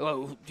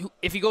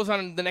 if he goes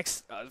on the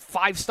next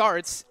 5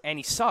 starts and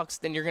he sucks,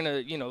 then you're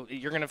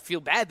gonna feel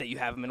bad that you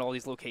have him in all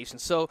these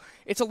locations. So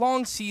it's a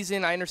long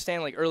season. I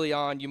understand, like, early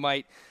on you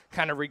might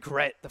kind of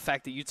regret the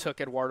fact that you took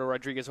Eduardo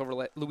Rodriguez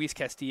over Luis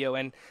Castillo,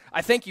 and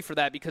I thank you for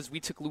that because we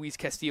took Luis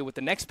Castillo with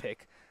the next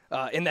pick.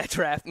 in that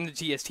draft, in the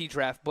GST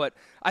draft. But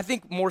I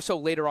think more so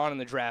later on in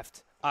the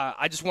draft,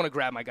 I just want to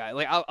grab my guy.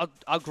 Like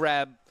I'll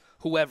grab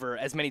whoever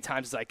as many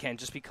times as I can,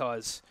 just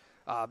because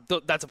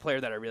that's a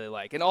player that I really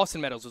like. And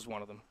Austin Meadows was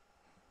one of them.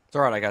 It's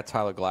all right. I got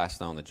Tyler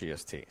Glasnow on the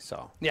GST.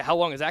 So yeah, how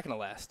long is that going to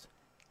last?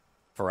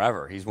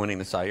 Forever. He's winning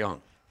the Cy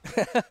Young.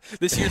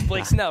 This year's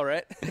Blake Snell,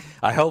 right?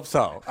 I hope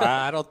so.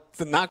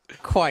 Not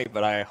quite,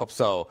 but I hope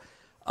so.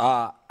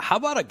 How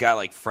about a guy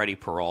like Freddie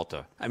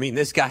Peralta? I mean,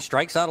 this guy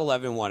strikes out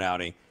 11 in one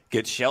outing,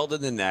 gets shelled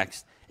in the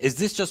next. Is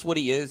this just what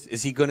he is?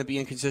 Is he going to be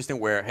inconsistent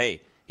where,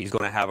 hey, he's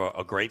going to have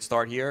a great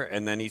start here,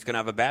 and then he's going to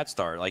have a bad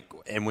start?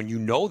 And when you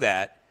know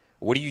that,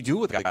 what do you do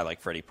with a guy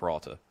like Freddie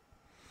Peralta?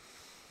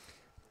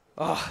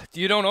 Oh,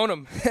 you don't own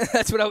him.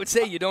 That's what I would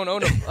say. You don't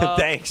own him.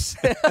 Thanks.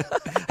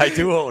 I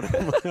do own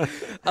him.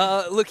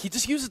 Look, he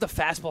just uses the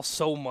fastball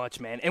so much,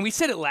 man. And we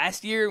said it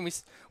last year, and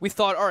we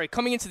thought, all right,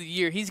 coming into the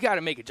year, he's got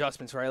to make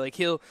adjustments, right? Like,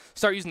 he'll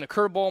start using the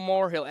curveball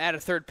more. He'll add a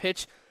third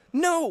pitch.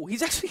 No,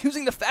 he's actually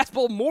using the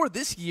fastball more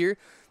this year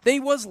than he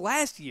was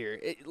last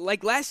year.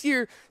 Last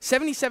year,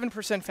 77%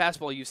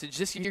 fastball usage.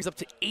 This year, he's up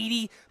to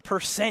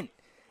 80%.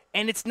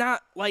 And it's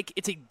not like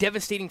it's a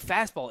devastating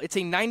fastball. It's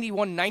a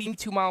 91,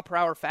 92 mile per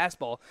hour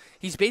fastball.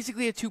 He's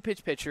basically a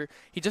two-pitch pitcher.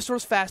 He just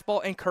throws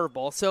fastball and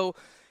curveball. So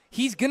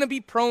he's going to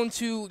be prone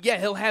to,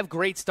 he'll have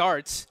great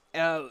starts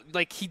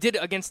like he did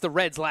against the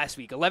Reds last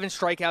week. 11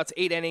 strikeouts,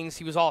 8 innings.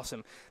 He was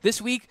awesome. This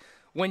week,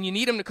 when you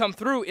need him to come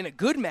through in a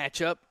good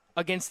matchup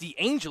against the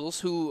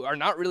Angels, who are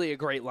not really a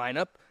great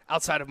lineup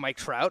outside of Mike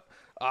Trout,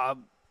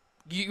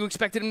 you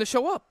expected him to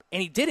show up,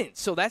 and he didn't.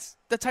 So that's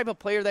the type of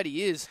player that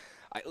he is.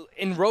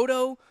 In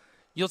Roto,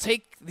 you'll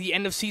take the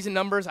end-of-season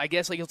numbers, I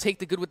guess. Like, you'll take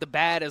the good with the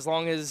bad as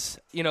long as,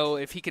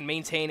 if he can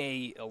maintain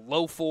a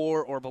low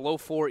 4 or below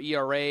 4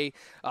 ERA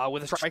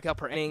with a strikeout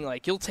per inning.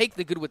 Like, you'll take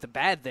the good with the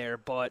bad there,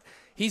 but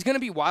he's going to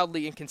be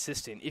wildly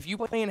inconsistent. If you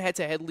play in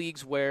head-to-head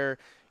leagues where,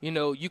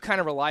 you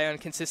kind of rely on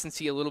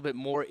consistency a little bit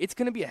more, it's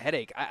going to be a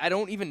headache. I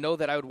don't even know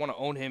that I would want to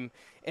own him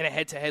in a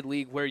head-to-head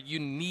league where you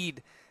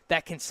need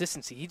that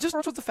consistency. He just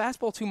runs with the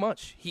fastball too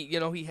much. He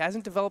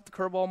hasn't developed the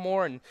curveball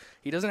more, and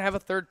he doesn't have a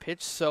third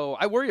pitch, so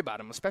I worry about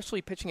him,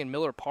 especially pitching in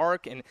Miller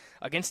Park and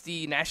against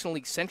the National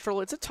League Central.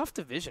 It's a tough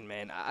division,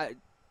 man.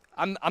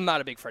 I'm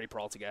not a big Freddie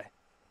Peralta guy.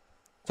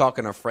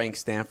 Talking to Frank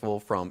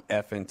Stanfield from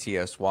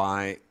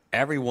FNTSY,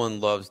 everyone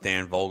loves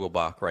Dan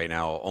Vogelbach right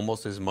now,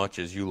 almost as much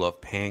as you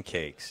love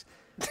pancakes.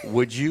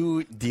 Would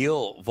you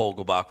deal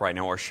Vogelbach right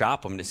now or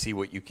shop him to see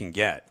what you can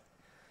get?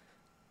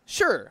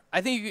 Sure.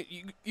 I think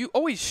you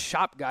always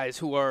shop guys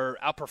who are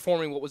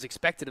outperforming what was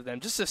expected of them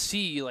just to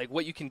see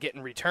what you can get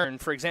in return.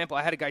 For example,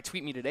 I had a guy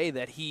tweet me today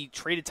that he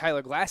traded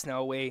Tyler Glasnow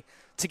away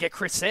to get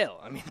Chris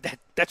Sale. I mean,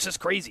 that's just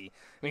crazy.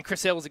 I mean,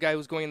 Chris Sale was a guy who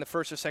was going in the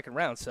first or second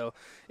round. So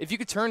if you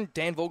could turn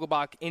Dan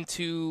Vogelbach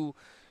into,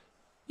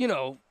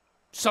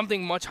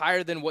 something much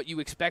higher than what you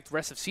expect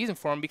rest of season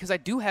for him, because I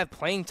do have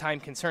playing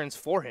time concerns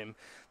for him.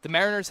 The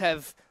Mariners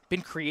have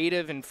been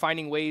creative in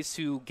finding ways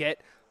to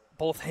get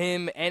both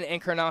him and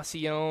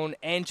Encarnacion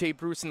and Jay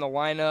Bruce in the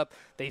lineup.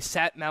 They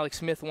sat Malik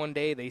Smith one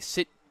day. They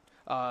sit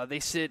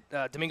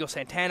Domingo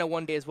Santana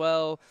one day as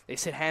well. They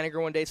sit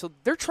Haniger one day. So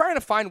they're trying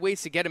to find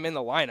ways to get him in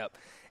the lineup.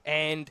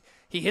 And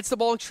he hits the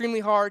ball extremely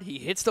hard. He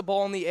hits the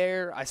ball in the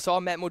air. I saw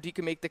Matt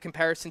Modica make the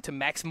comparison to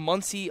Max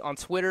Muncy on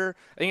Twitter.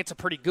 I think it's a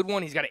pretty good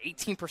one. He's got an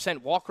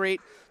 18% walk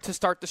rate to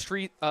start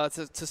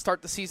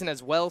the season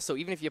as well. So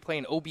even if you play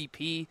in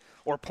OBP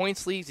or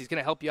points leagues, he's going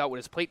to help you out with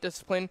his plate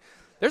discipline.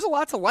 There's a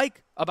lot to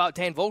like about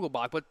Dan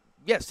Vogelbach, but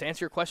yes, to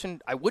answer your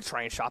question, I would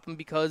try and shop him,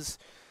 because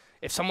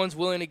if someone's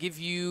willing to give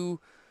you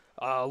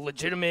a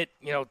legitimate,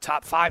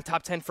 top 5,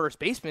 top 10 first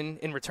baseman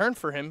in return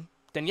for him,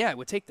 then yeah, I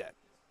would take that.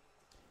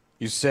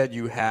 You said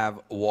you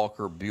have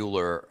Walker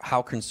Buehler.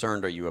 How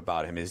concerned are you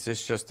about him? Is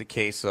this just a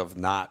case of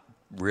not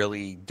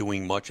really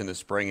doing much in the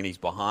spring and he's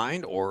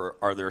behind, or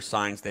are there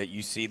signs that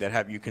you see that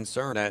have you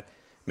concerned that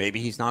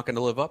maybe he's not going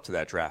to live up to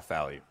that draft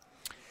value?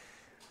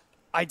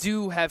 I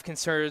do have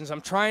concerns.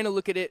 I'm trying to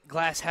look at it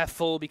glass half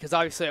full, because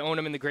obviously I own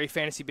him in the Great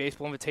Fantasy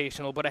Baseball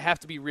Invitational, but I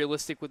have to be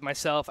realistic with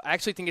myself. I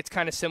actually think it's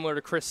kind of similar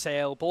to Chris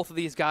Sale. Both of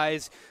these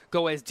guys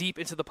go as deep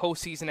into the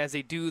postseason as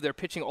they do. They're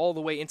pitching all the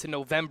way into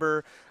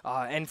November.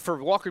 And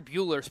for Walker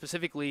Buehler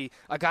specifically,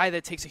 a guy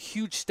that takes a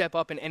huge step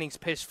up in innings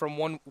pitched from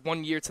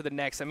one year to the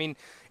next. I mean,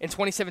 in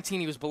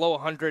 2017 he was below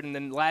 100, and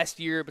then last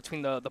year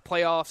between the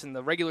playoffs and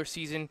the regular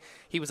season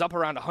he was up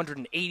around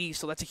 180,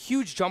 so that's a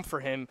huge jump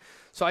for him.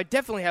 So I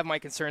definitely have my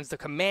concerns. The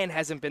command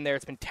hasn't been there.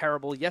 It's been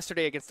terrible.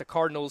 Yesterday against the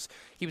Cardinals,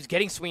 he was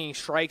getting swinging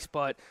strikes,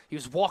 but he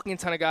was walking a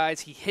ton of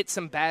guys. He hit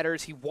some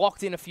batters. He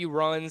walked in a few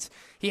runs.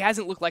 He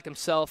hasn't looked like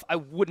himself. I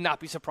would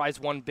not be surprised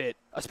one bit,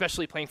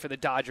 especially playing for the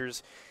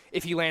Dodgers,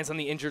 if he lands on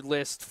the injured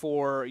list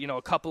for,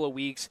 a couple of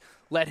weeks.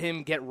 Let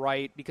him get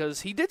right,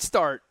 because he did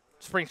start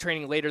spring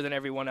training later than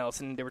everyone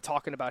else, and they were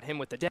talking about him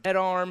with the dead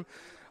arm.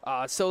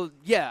 So,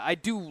 yeah, I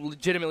do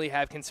legitimately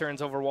have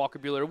concerns over Walker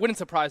Buehler. It wouldn't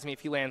surprise me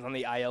if he lands on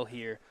the IL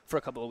here for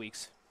a couple of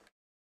weeks.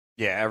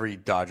 Yeah, every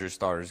Dodgers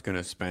starter is going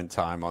to spend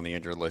time on the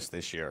injured list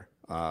this year.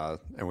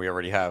 And we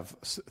already have,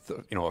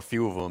 a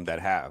few of them that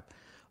have.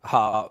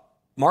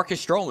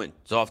 Marcus Stroman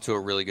is off to a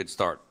really good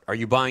start. Are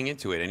you buying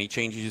into it? Any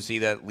changes you see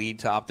that lead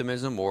to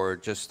optimism, or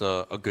just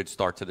a good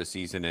start to the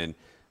season and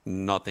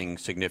nothing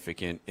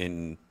significant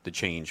in the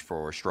change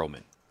for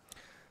Stroman?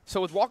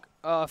 So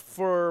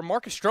for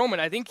Marcus Stroman,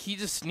 I think he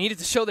just needed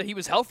to show that he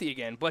was healthy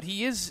again. But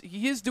he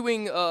is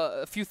doing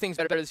a few things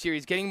better this year.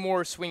 He's getting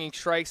more swinging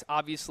strikes,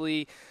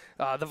 obviously.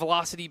 The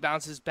velocity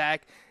bounces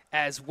back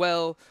as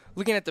well.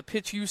 Looking at the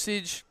pitch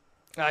usage,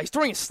 he's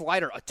throwing his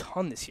slider a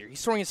ton this year.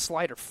 He's throwing his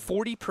slider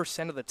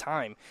 40% of the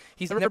time.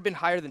 He's never been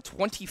higher than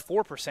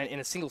 24% in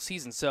a single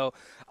season. So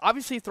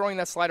obviously throwing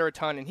that slider a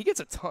ton, and he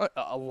gets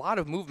a lot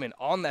of movement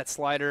on that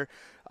slider.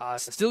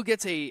 Still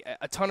gets a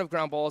ton of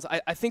ground balls.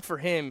 I think for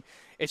him,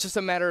 it's just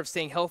a matter of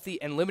staying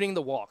healthy and limiting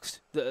the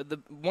walks.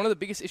 One of the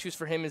biggest issues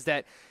for him is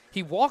that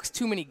he walks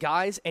too many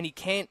guys, and he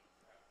can't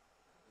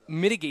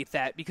mitigate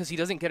that because he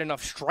doesn't get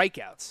enough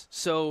strikeouts.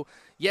 So,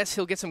 yes,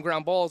 he'll get some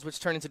ground balls,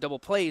 which turn into double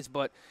plays,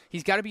 but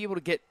he's got to be able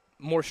to get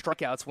more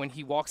strikeouts when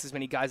he walks as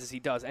many guys as he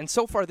does. And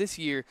so far this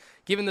year,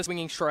 given the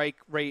swinging strike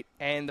rate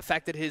and the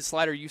fact that his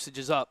slider usage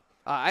is up,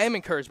 I am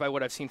encouraged by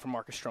what I've seen from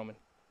Marcus Stroman.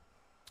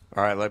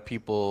 All right, let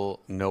people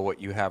know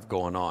what you have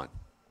going on.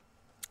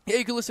 Yeah,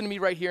 you can listen to me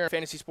right here on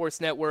Fantasy Sports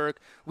Network,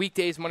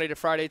 weekdays, Monday to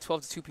Friday,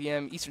 12 to 2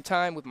 p.m. Eastern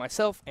Time with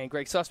myself and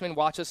Greg Sussman.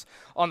 Watch us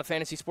on the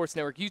Fantasy Sports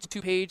Network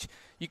YouTube page.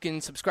 You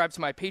can subscribe to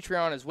my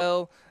Patreon as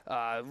well.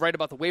 Write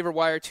about the waiver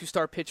wire,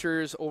 2-star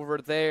pitchers over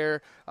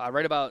there.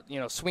 Write about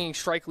swinging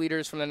strike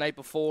leaders from the night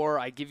before.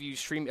 I give you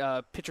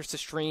pitchers to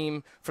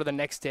stream for the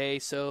next day.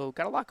 So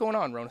got a lot going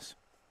on, Ronas.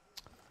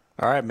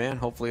 All right, man.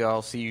 Hopefully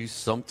I'll see you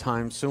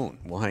sometime soon.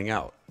 We'll hang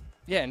out.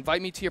 Yeah,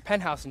 invite me to your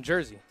penthouse in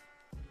Jersey.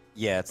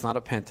 Yeah, it's not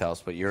a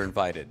penthouse, but you're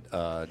invited.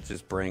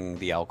 Just bring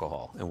the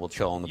alcohol, and we'll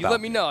chill on the balcony. You let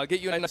me know. I'll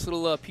get you a nice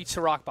little peach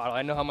Ciroc bottle.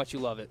 I know how much you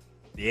love it.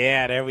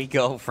 Yeah, there we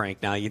go, Frank.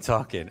 Now you're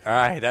talking. All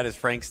right, that is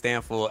Frank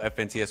Stanfield,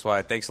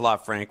 FNTSY. Thanks a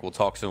lot, Frank. We'll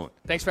talk soon.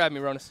 Thanks for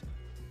having me, Ronas.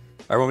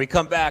 All right, when we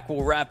come back,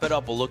 we'll wrap it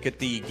up. We'll look at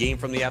the game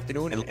from the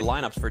afternoon and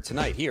lineups for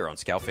tonight here on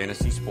Scout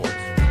Fantasy Sports.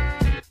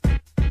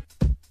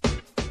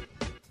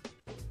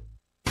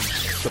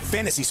 The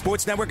Fantasy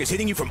Sports Network is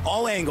hitting you from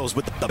all angles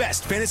with the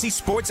best fantasy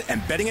sports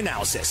and betting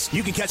analysis.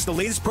 You can catch the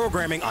latest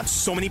programming on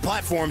so many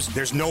platforms,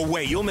 there's no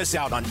way you'll miss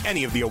out on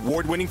any of the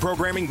award-winning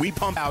programming we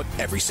pump out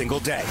every single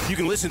day. You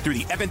can listen through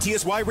the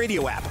FNTSY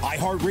radio app,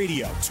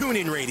 iHeartRadio,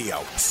 TuneIn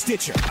Radio,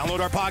 Stitcher.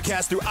 Download our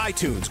podcast through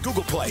iTunes,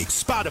 Google Play,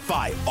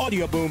 Spotify,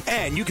 Audio Boom,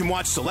 and you can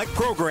watch select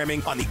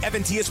programming on the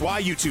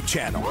FNTSY YouTube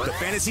channel. The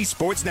Fantasy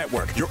Sports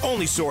Network, your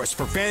only source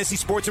for fantasy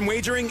sports and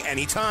wagering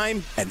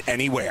anytime and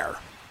anywhere.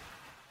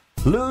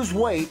 Lose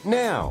weight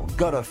now.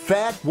 Go to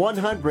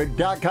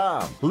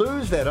fat100.com.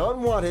 Lose that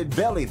unwanted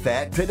belly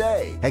fat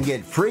today and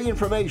get free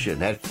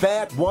information at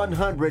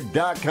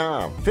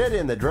fat100.com. Fit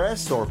in the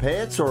dress or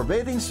pants or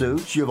bathing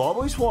suits you've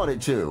always wanted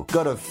to.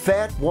 Go to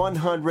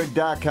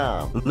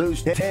fat100.com.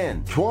 Lose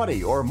 10,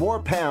 20 or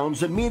more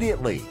pounds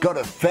immediately. Go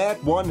to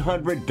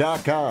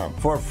fat100.com.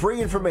 For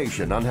free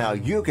information on how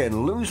you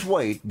can lose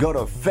weight, go to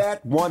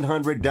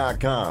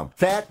fat100.com.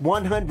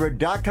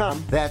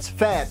 Fat100.com. That's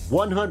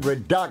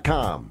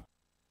fat100.com.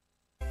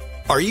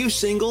 Are you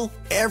single?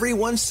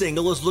 Everyone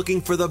single is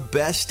looking for the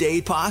best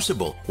date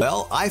possible.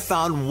 Well, I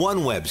found one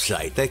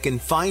website that can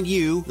find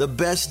you the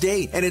best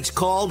date, and it's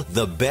called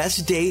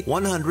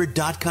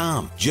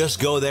thebestdate100.com. Just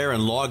go there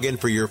and log in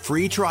for your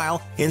free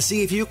trial and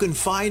see if you can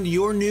find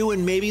your new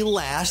and maybe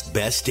last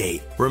best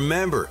date.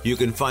 Remember, you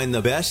can find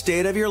the best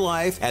date of your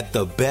life at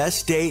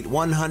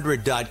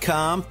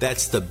thebestdate100.com.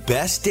 That's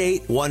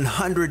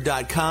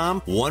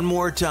thebestdate100.com. One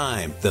more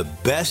time,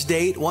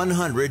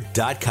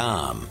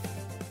 thebestdate100.com.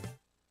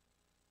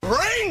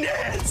 Rain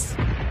dance!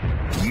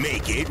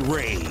 Make it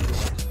rain.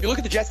 You look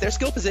at the Jets, their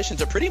skill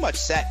positions are pretty much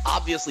set.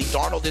 Obviously,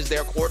 Darnold is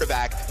their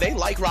quarterback. They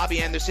like Robbie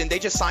Anderson. They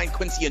just signed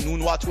Quincy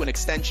Enunwa to an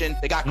extension.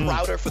 They got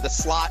Crowder for the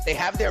slot. They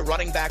have their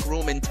running back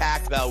room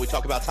intact. Well, we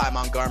talk about Ty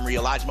Montgomery,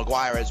 Elijah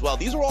McGuire as well.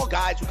 These are all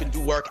guys who can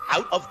do work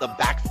out of the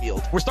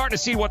backfield. We're starting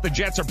to see what the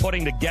Jets are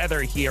putting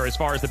together here as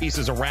far as the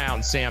pieces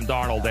around Sam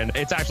Darnold, and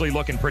it's actually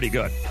looking pretty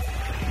good.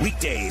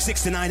 Weekdays,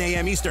 6 to 9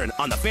 a.m. Eastern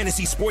on the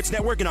Fantasy Sports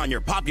Network and on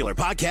your popular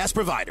podcast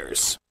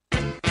providers.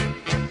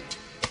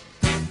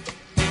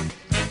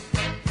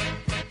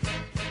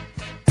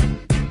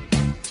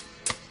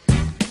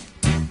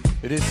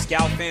 It is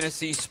Scout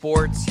Fantasy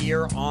Sports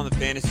here on the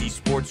Fantasy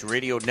Sports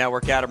Radio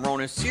Network. Adam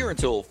Ronis here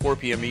until 4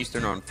 p.m.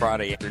 Eastern on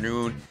Friday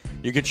afternoon.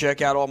 You can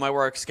check out all my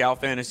work,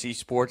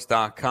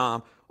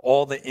 scoutfantasysports.com.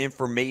 All the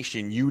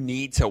information you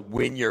need to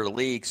win your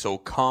league. So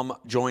come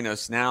join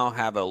us now.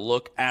 Have a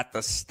look at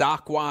the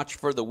stock watch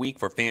for the week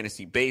for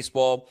fantasy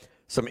baseball.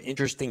 Some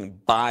interesting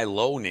buy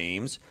low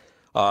names.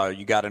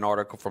 You got an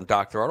article from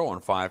Dr. Otto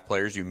on 5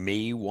 players you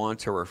may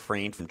want to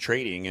refrain from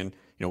trading. And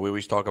we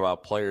always talk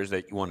about players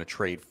that you want to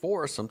trade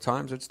for.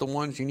 Sometimes it's the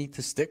ones you need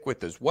to stick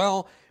with as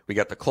well. We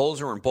got the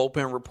closer and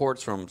bullpen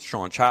reports from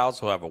Sean Childs.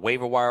 He'll have a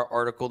waiver wire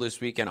article this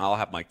weekend. I'll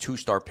have my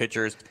 2-star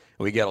pitchers.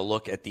 We get a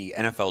look at the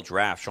NFL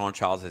draft. Sean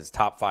Childs has his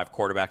top 5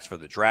 quarterbacks for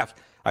the draft.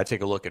 I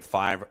take a look at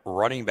 5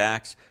 running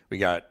backs. We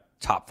got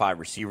top 5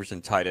 receivers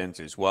and tight ends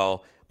as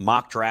well.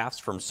 Mock drafts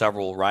from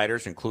several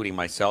writers, including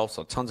myself,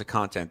 so tons of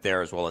content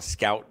there, as well as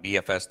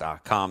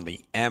ScoutDFS.com.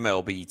 The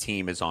MLB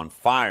team is on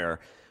fire.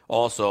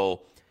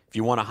 Also, if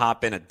you want to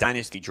hop in a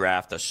dynasty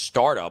draft, a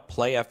startup,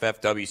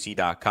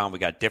 PlayFFWC.com. We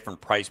got different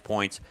price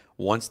points.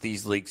 Once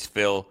these leagues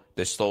fill,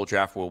 the slow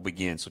draft will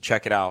begin. So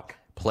check it out,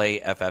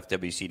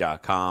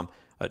 PlayFFWC.com.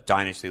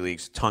 Dynasty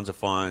leagues, tons of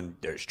fun.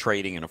 There's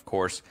trading, and of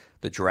course,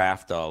 the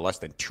draft less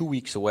than 2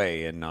 weeks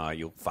away, and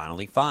you'll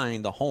finally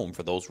find the home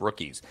for those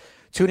rookies.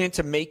 Tune in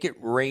to Make It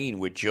Rain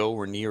with Joe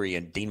Ranieri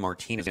and Dean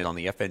Martinez on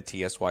the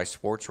FNTSY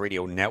Sports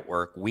Radio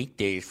Network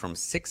weekdays from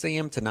 6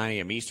 a.m. to 9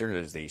 a.m. Eastern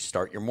as they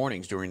start your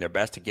mornings doing their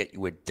best to get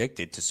you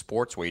addicted to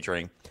sports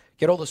wagering.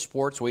 Get all the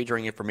sports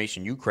wagering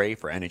information you crave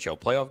for NHL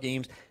playoff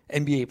games,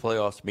 NBA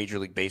playoffs, Major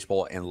League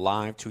Baseball, and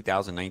live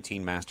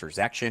 2019 Masters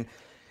action.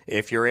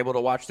 If you're able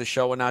to watch the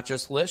show and not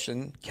just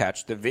listen,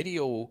 catch the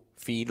video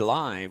feed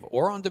live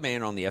or on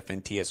demand on the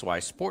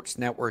FNTSY Sports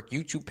Network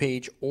YouTube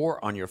page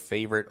or on your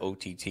favorite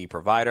OTT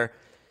provider.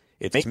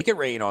 It's Make It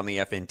Rain on the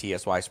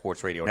FNTSY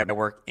Sports Radio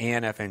Network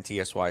and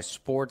FNTSY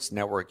Sports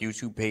Network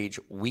YouTube page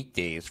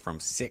weekdays from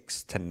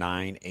 6 to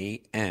 9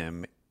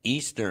 a.m.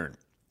 Eastern.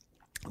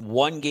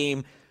 One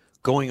game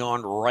going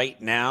on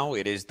right now.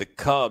 It is the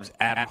Cubs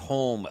at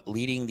home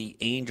leading the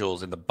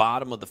Angels in the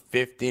bottom of the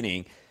 5th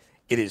inning.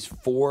 It is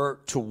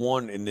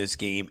 4-1 in this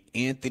game.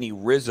 Anthony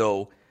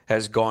Rizzo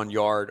has gone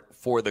yard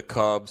for the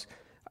Cubs,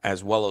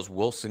 as well as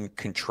Wilson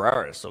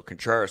Contreras. So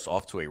Contreras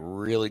off to a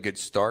really good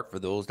start for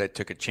those that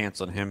took a chance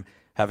on him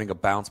having a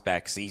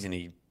bounce-back season.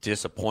 He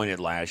disappointed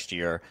last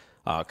year.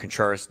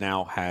 Contreras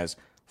now has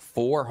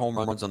 4 home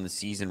runs on the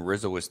season.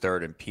 Rizzo is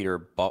third, and Peter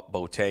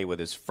Bote with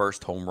his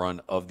first home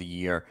run of the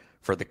year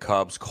for the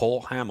Cubs.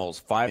 Cole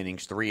Hamels, 5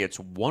 innings, 3 hits,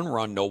 1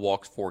 run, no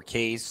walks, 4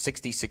 Ks,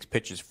 66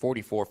 pitches,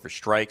 44 for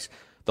strikes.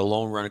 The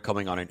lone run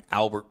coming on an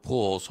Albert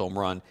Pujols home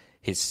run,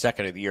 his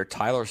second of the year.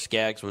 Tyler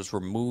Skaggs was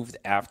removed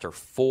after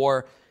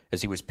 4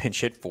 as he was pinch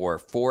hit for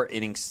 4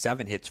 innings,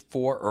 7 hits,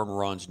 4 earned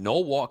runs, no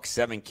walks,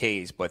 7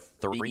 Ks, but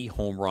 3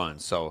 home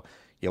runs. So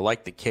you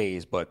like the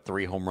Ks, but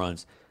 3 home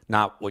runs,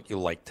 not what you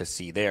like to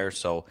see there.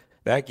 So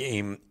that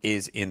game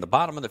is in the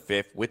bottom of the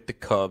 5th with the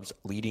Cubs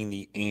leading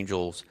the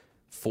Angels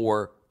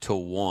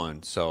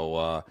 4-1.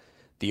 So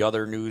the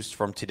other news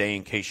from today,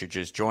 in case you're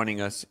just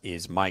joining us,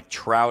 is Mike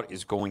Trout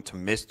is going to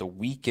miss the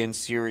weekend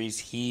series.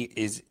 He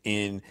is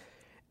in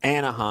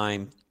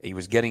Anaheim. He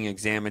was getting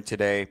examined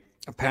today.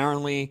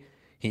 Apparently,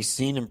 he's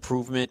seen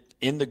improvement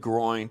in the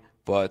groin,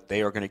 but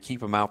they are going to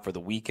keep him out for the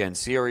weekend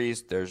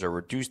series. There's a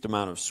reduced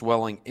amount of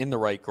swelling in the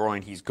right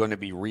groin. He's going to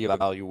be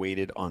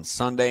reevaluated on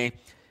Sunday.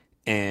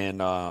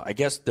 And I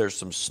guess there's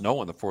some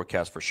snow in the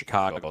forecast for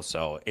Chicago,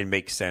 so it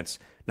makes sense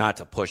not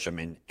to push him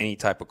in any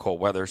type of cold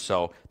weather.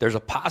 So there's a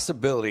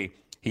possibility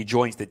he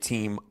joins the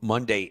team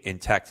Monday in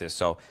Texas.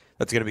 So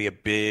that's going to be a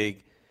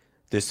big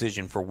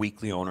decision for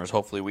weekly owners.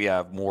 Hopefully we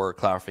have more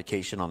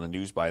clarification on the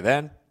news by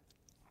then.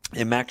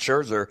 And Max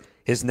Scherzer,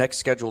 his next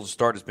scheduled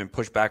start has been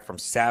pushed back from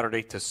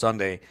Saturday to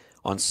Sunday.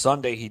 On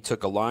Sunday, he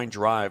took a line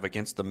drive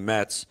against the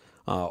Mets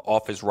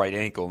off his right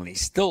ankle, and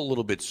he's still a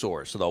little bit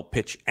sore. So they'll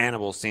pitch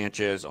Anibal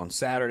Sanchez on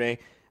Saturday,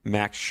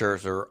 Max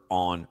Scherzer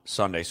on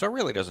Sunday. So it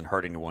really doesn't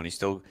hurt anyone. He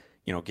still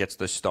gets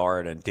the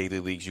start, and daily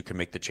leagues, you can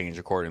make the change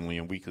accordingly.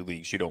 In weekly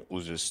leagues, you don't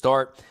lose his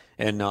start.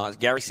 And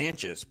Gary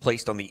Sanchez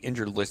placed on the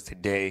injured list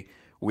today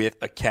with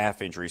a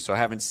calf injury. So I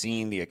haven't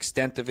seen the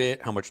extent of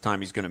it, how much time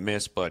he's going to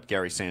miss, but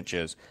Gary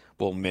Sanchez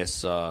will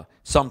miss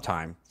some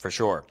time for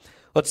sure.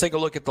 Let's take a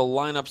look at the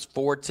lineups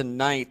for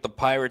tonight. The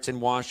Pirates in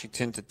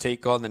Washington to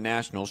take on the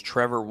Nationals.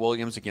 Trevor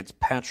Williams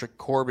against Patrick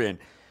Corbin.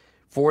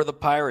 For the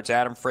Pirates,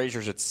 Adam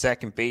Frazier's at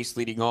second base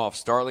leading off.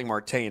 Starling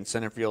Marte in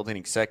center field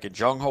hitting second.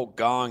 Jung-Ho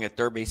Kang at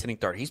third base hitting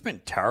third. He's been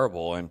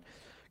terrible, and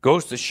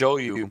goes to show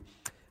you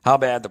how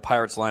bad the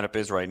Pirates lineup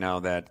is right now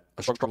that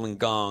a struggling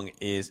Kang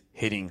is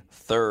hitting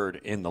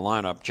third in the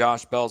lineup.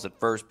 Josh Bell's at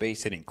first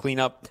base hitting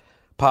cleanup.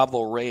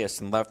 Pablo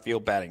Reyes in left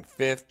field batting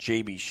fifth.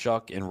 J.B.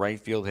 Shuck in right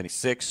field hitting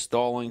sixth.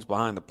 Stallings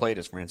behind the plate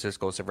as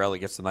Francisco Cervelli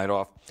gets the night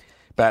off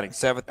batting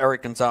seventh.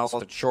 Eric Gonzalez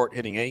at short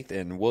hitting eighth,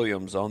 and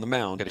Williams on the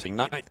mound hitting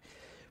ninth.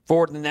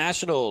 For the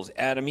Nationals,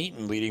 Adam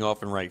Eaton leading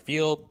off in right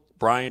field.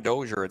 Brian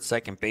Dozier at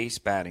second base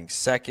batting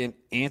second.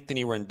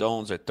 Anthony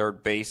Rendon's at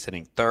third base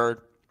hitting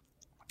third.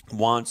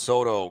 Juan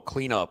Soto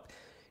cleanup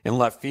in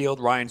left field.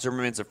 Ryan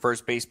Zimmerman's at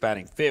first base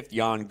batting fifth.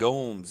 Yan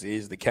Gomes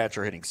is the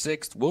catcher hitting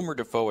sixth. Wilmer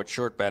Defoe at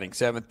short batting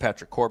seventh.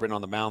 Patrick Corbin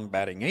on the mound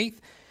batting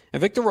eighth. And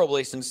Victor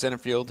Robles in center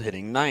field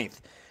hitting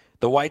ninth.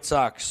 The White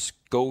Sox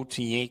go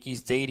to Yankee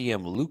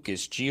Stadium.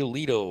 Lucas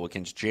Giolito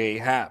against Jay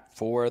Happ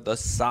for the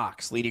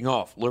Sox. Leading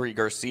off, Lurie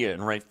Garcia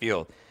in right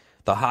field.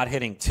 The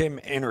hot-hitting Tim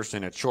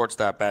Anderson at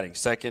shortstop batting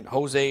second.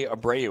 Jose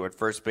Abreu at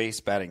first base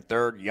batting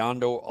third.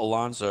 Yonder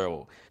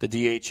Alonso, the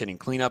DH, hitting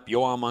cleanup.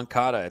 Yoan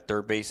Moncada at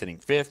third base hitting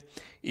fifth.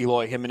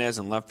 Eloy Jimenez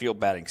in left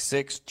field batting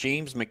sixth.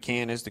 James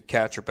McCann is the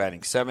catcher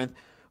batting seventh.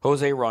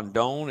 Jose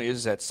Rondon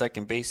is at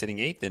second base hitting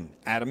eighth. And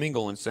Adam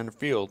Engel in center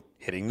field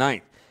hitting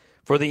ninth.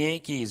 For the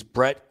Yankees,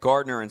 Brett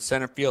Gardner in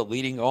center field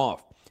leading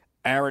off.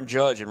 Aaron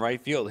Judge in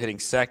right field hitting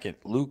second.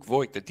 Luke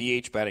Voigt, the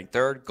DH, batting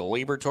third.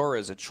 Gleyber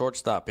Torres at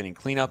shortstop hitting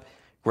cleanup.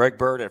 Greg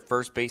Bird at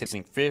first base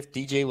hitting fifth.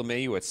 DJ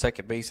LeMahieu at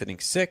second base hitting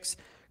sixth.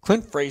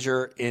 Clint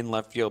Frazier in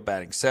left field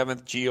batting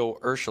seventh. Gio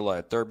Urshela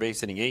at third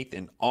base hitting eighth.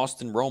 And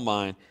Austin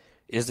Romine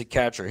is the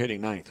catcher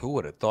hitting ninth. Who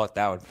would have thought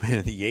that would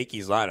be the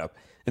Yankees lineup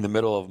in the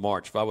middle of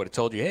March? If I would have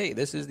told you, hey,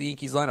 this is the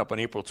Yankees lineup on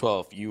April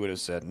 12th, you would have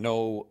said,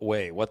 no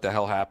way, what the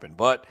hell happened?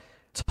 But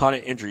a ton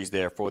of injuries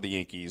there for the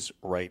Yankees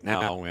right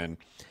now. And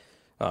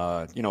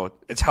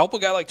it's helped a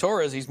guy like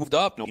Torres. He's moved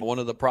up. One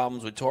of the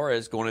problems with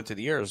Torres going into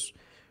the year is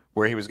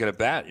where he was going to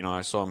bat.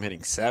 I saw him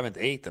hitting seventh,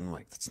 eighth, and I'm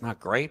like, that's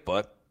not great.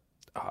 But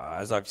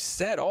as I've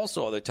said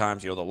also other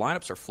times, the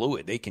lineups are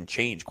fluid. They can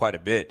change quite a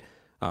bit.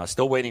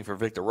 Still waiting for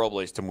Victor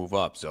Robles to move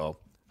up. So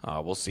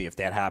we'll see if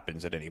that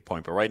happens at any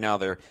point. But right now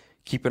they're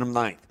keeping him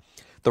ninth.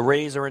 The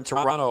Rays are in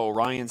Toronto.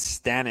 Ryan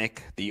Stanek,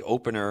 the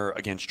opener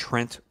against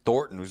Trent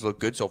Thornton, who's looked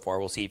good so far.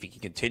 We'll see if he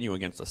can continue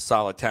against a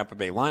solid Tampa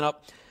Bay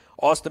lineup.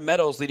 Austin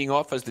Meadows leading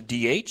off as the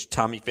DH.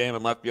 Tommy Pham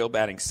in left field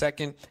batting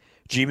second.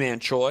 G-Man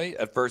Choi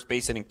at first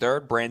base hitting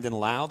third. Brandon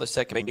Lau, the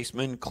second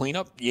baseman,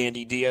 cleanup.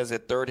 Yandy Diaz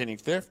at third hitting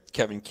fifth.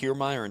 Kevin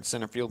Kiermaier in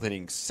center field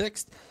hitting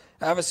sixth.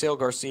 Avisail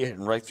Garcia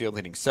in right field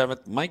hitting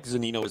seventh. Mike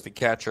Zunino is the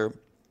catcher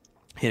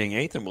hitting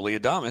eighth. And Willie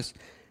Adames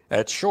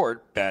at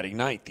short batting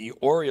ninth. The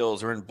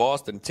Orioles are in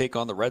Boston to take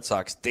on the Red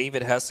Sox.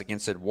 David Hess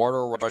against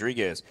Eduardo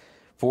Rodriguez.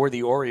 For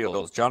the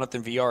Orioles,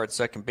 Jonathan Villar at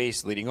second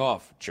base leading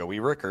off. Joey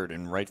Rickard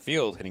in right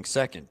field hitting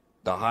second.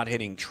 The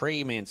hot-hitting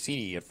Trey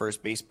Mancini at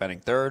first base batting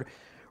third.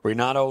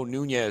 Renato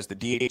Nunez, the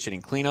DH,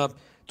 hitting cleanup.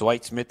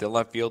 Dwight Smith at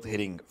left field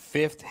hitting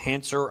fifth.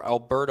 Hanser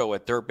Alberto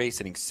at third base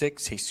hitting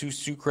sixth. Jesus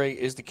Sucre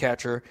is the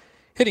catcher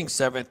hitting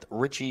seventh.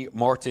 Richie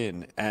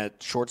Martin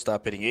at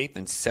shortstop hitting eighth.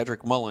 And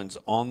Cedric Mullins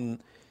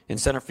in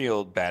center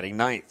field batting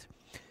ninth.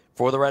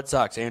 For the Red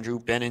Sox, Andrew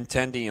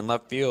Benintendi in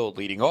left field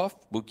leading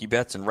off. Mookie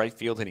Betts in right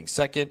field hitting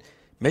second.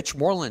 Mitch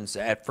Moreland's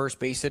at first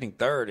base hitting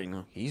third,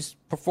 and he's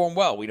performed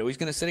well. We know he's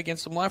going to sit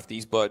against some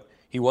lefties, but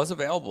he was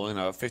available in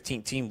a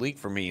 15-team league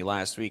for me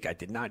last week. I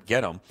did not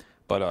get him,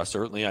 but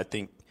certainly I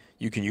think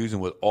you can use him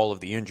with all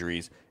of the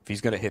injuries if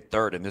he's going to hit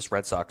third in this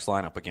Red Sox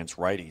lineup against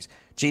righties.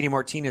 JD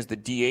Martinez, the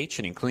DH,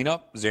 hitting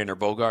cleanup. Xander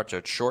Bogaerts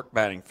at short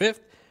batting fifth.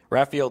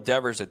 Rafael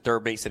Devers at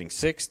third base hitting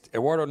sixth.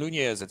 Eduardo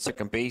Nunez at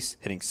second base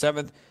hitting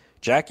seventh.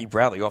 Jackie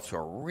Bradley off to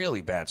a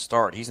really bad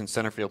start. He's in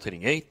center field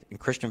hitting eighth. And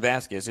Christian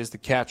Vasquez is the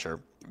catcher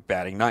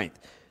batting ninth.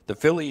 The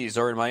Phillies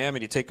are in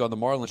Miami to take on the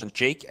Marlins. And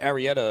Jake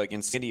Arrieta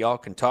against Sandy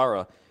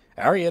Alcantara.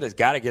 Arrieta's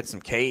got to get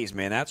some Ks,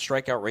 man. That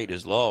strikeout rate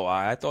is low.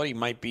 I thought he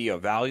might be a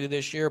value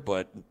this year,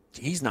 but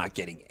he's not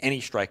getting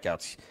any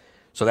strikeouts.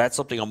 So that's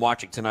something I'm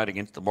watching tonight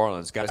against the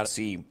Marlins. Got to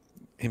see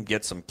him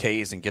get some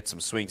Ks and get some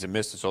swings and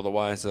misses.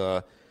 Otherwise,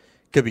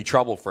 could be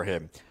trouble for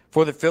him.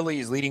 For the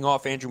Phillies, leading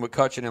off Andrew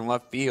McCutchen in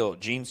left field.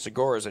 Gene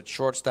Segura is at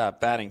shortstop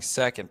batting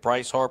second.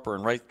 Bryce Harper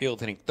in right field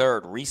hitting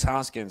third. Rhys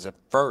Hoskins at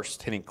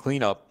first hitting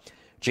cleanup.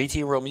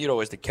 JT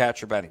Realmuto is the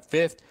catcher batting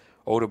fifth.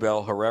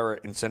 Odubel Herrera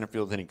in center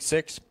field hitting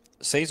sixth.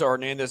 Cesar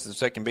Hernandez at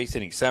second base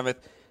hitting seventh.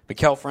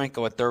 Maikel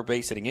Franco at third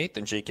base hitting eighth.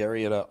 And Jake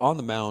Arrieta on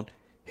the mound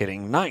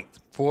hitting ninth.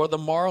 For the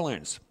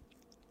Marlins,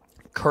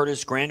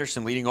 Curtis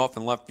Granderson leading off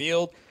in left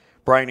field.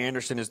 Brian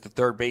Anderson is the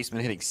third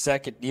baseman hitting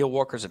second. Neil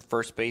Walker's at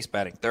first base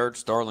batting third.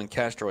 Starlin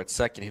Castro at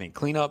second hitting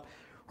cleanup.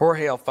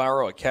 Jorge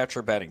Alfaro at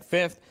catcher batting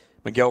fifth.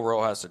 Miguel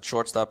Rojas at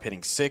shortstop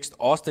hitting sixth.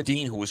 Austin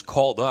Dean, who was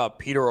called up.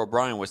 Peter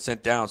O'Brien was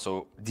sent down,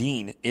 so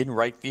Dean in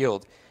right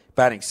field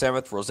batting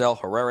seventh. Rosel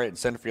Herrera in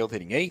center field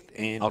hitting eighth.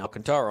 And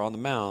Alcantara on the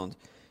mound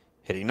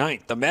hitting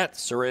ninth. The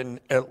Mets are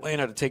in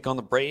Atlanta to take on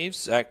the Braves.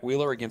 Zach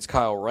Wheeler against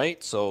Kyle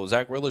Wright. So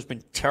Zach Wheeler's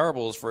been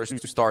terrible his first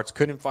two starts.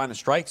 Couldn't find the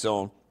strike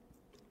zone.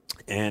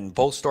 And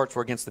both starts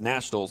were against the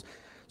Nationals.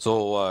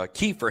 So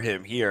key for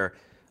him here.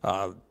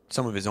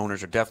 Some of his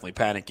owners are definitely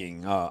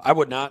panicking. I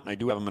would not, and I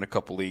do have him in a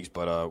couple leagues,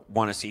 but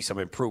want to see some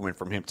improvement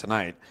from him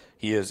tonight.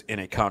 He is in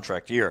a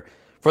contract year.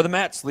 For the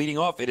Mets, leading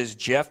off, it is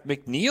Jeff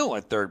McNeil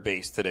at third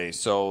base today.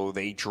 So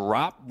they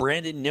drop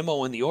Brandon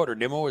Nimmo in the order.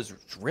 Nimmo has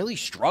really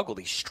struggled.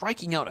 He's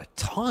striking out a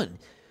ton.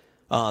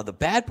 The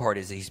bad part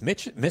is he's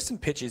missing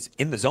pitches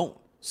in the zone.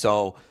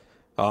 So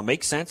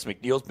makes sense.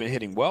 McNeil's been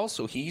hitting well,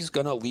 so he's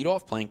going to lead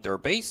off playing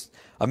third base.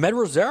 Ahmed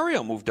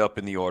Rosario moved up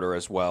in the order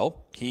as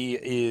well. He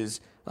is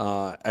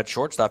at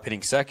shortstop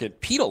hitting second.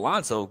 Pete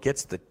Alonso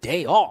gets the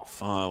day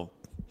off.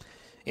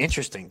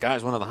 Interesting.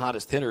 Guy's one of the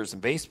hottest hitters in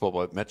baseball,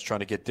 but Mets trying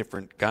to get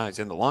different guys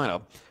in the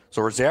lineup.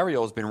 So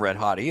Rosario has been red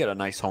hot. He had a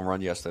nice home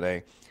run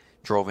yesterday.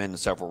 Drove in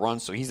several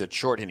runs, so he's at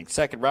short hitting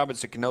second.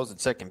 Robinson Cano's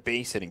at second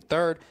base hitting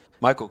third.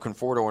 Michael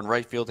Conforto in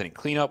right field hitting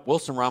cleanup.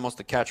 Wilson Ramos,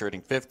 the catcher,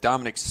 hitting fifth.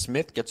 Dominic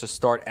Smith gets a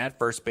start at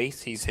first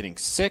base. He's hitting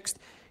sixth.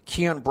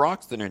 Keon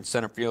Broxton in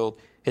center field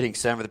hitting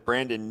seventh.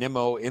 Brandon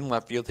Nimmo in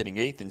left field hitting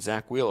eighth. And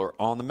Zach Wheeler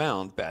on the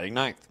mound batting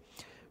ninth.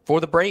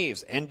 For the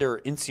Braves,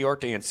 Ender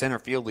Inciarte in center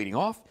field leading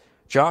off.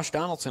 Josh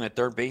Donaldson at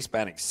third base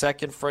batting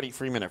second. Freddie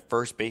Freeman at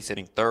first base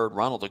hitting third.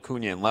 Ronald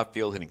Acuna in left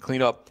field hitting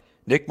cleanup.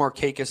 Nick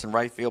Markakis in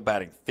right field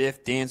batting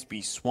fifth.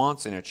 Dansby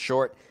Swanson at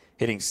short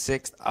hitting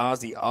 6th.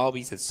 Ozzie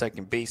Albies at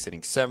second base, hitting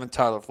 7th.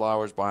 Tyler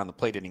Flowers behind the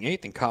plate, hitting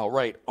 8th. And Kyle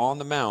Wright on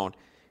the mound,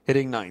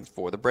 hitting 9th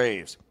for the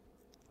Braves.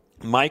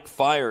 Mike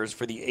Fiers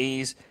for the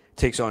A's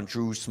takes on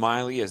Drew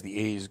Smyly as the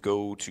A's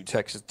go to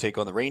Texas to take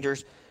on the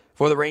Rangers.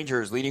 For the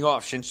Rangers, leading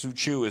off, Shin-Soo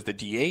Choo is the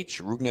DH.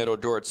 Rougned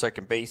Odor at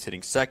second base, hitting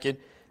 2nd.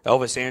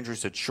 Elvis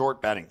Andrus at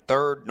short, batting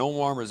 3rd.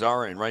 Nomar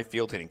Mazara in right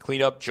field, hitting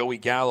cleanup. Joey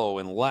Gallo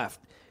in left,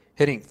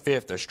 hitting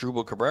 5th.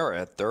 Asdrubal Cabrera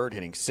at 3rd,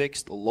 hitting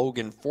 6th.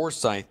 Logan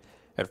Forsythe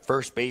at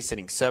first base,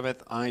 hitting 7th.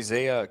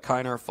 Isaiah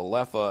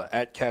Kiner-Falefa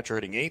at catcher,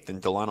 hitting 8th.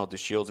 And Delano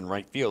DeShields in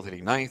right field,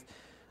 hitting 9th.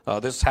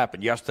 This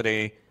happened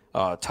yesterday.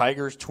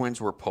 Tigers, Twins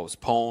were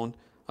postponed,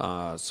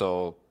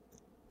 so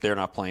they're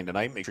not playing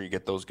tonight. Make sure you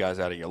get those guys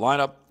out of your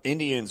lineup.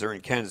 Indians are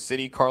in Kansas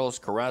City. Carlos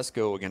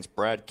Carrasco against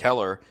Brad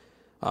Keller.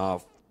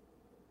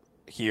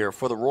 Here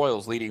for the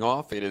Royals leading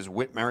off, it is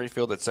Whit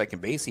Merrifield at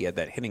second base. He had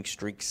that hitting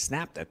streak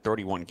snapped at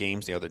 31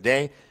 games the other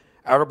day.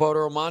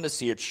 Alberto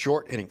Mondesi at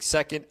short, hitting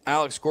 2nd.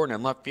 Alex Gordon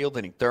in left field,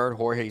 hitting 3rd.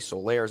 Jorge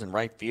Soler in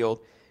right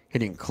field,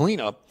 hitting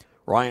cleanup.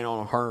 Ryan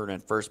O'Hearn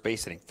at first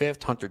base, hitting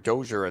 5th. Hunter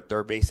Dozier at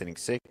third base, hitting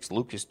 6th.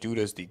 Lucas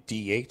Dudas, the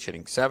DH,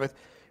 hitting 7th.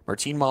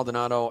 Martin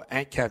Maldonado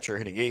at catcher,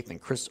 hitting 8th.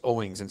 And Chris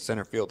Owings in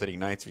center field, hitting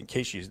 9th. In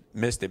case you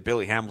missed it,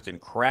 Billy Hamilton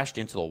crashed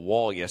into the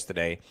wall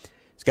yesterday.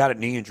 He's got a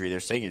knee injury. They're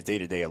saying it's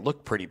day-to-day. It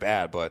looked pretty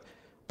bad, but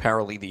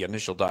apparently the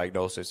initial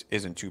diagnosis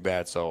isn't too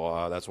bad,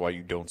 so that's why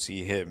you don't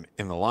see him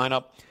in the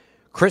lineup.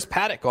 Chris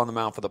Paddock on the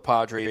mound for the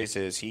Padres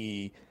as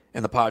he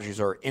and the Padres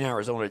are in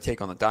Arizona to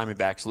take on the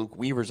Diamondbacks. Luke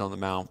Weaver's on the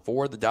mound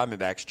for the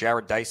Diamondbacks.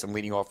 Jared Dyson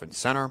leading off in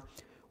center.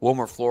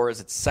 Wilmer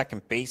Flores at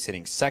second base,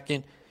 hitting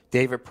 2nd.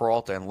 David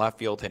Peralta in left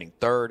field, hitting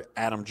 3rd.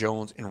 Adam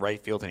Jones in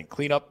right field, hitting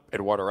cleanup.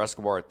 Eduardo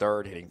Escobar at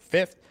 3rd, hitting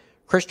 5th.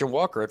 Christian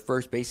Walker at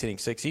first base, hitting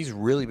 6th. He's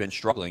really been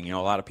struggling. You know,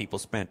 a lot of people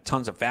spent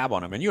tons of fab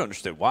on him, and you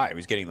understood why. He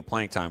was getting the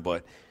playing time,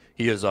 but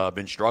he has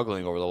been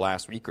struggling over the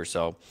last week or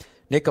so.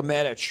 Nick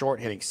Ahmed at short,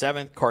 hitting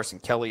 7th. Carson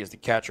Kelly is the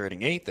catcher, hitting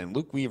 8th. And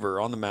Luke Weaver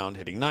on the mound,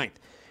 hitting 9th.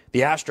 The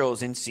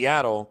Astros in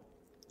Seattle,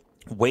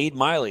 Wade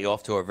Miley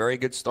off to a very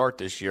good start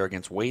this year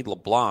against Wade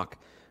LeBlanc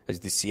as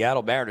the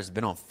Seattle Mariners have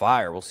been on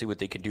fire. We'll see what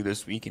they can do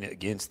this weekend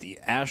against the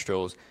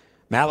Astros.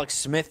 Malik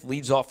Smith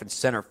leads off in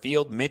center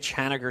field. Mitch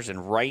Haniger's in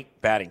right,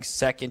 batting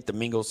 2nd.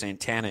 Domingo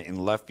Santana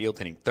in left field,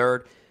 hitting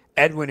 3rd.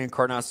 Edwin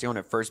Encarnacion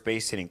at first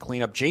base, hitting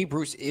cleanup. Jay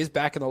Bruce is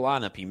back in the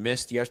lineup. He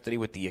missed yesterday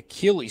with the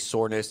Achilles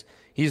soreness.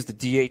 He's the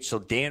DH, so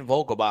Dan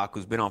Vogelbach,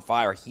 who's been on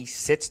fire, he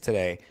sits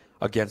today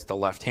against the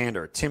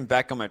left-hander. Tim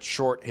Beckham at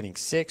short, hitting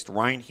 6th.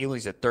 Ryan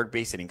Healy's at third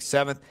base, hitting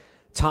 7th.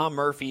 Tom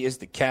Murphy is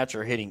the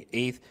catcher, hitting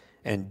 8th.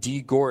 And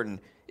D. Gordon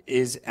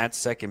is at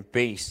second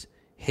base,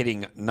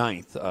 hitting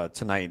 9th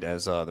tonight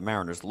as the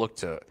Mariners look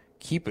to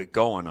keep it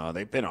going.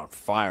 They've been on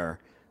fire.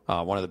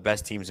 One of the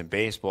best teams in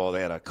baseball.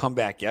 They had a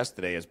comeback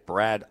yesterday as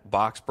Brad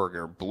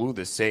Boxberger blew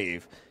the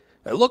save.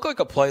 It looked like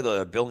a play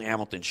that Billy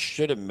Hamilton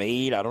should have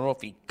made. I don't know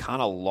if he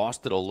kind of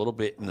lost it a little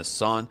bit in the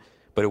sun,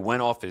 but it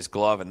went off his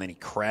glove, and then he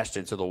crashed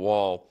into the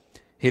wall,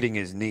 hitting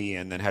his knee,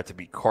 and then had to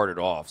be carted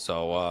off.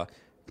 So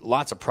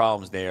lots of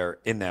problems there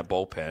in that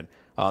bullpen.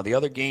 The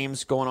other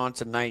games going on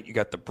tonight, you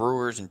got the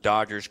Brewers and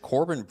Dodgers.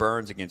 Corbin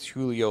Burns against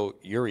Julio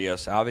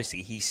Urias.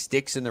 Obviously, he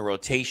sticks in the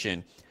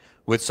rotation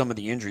with some of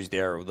the injuries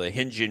there, the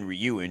Hyun-Jin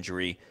Ryu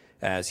injury,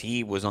 as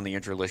he was on the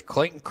injury list.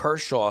 Clayton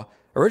Kershaw,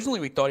 originally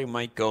we thought he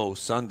might go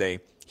Sunday.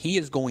 He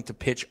is going to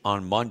pitch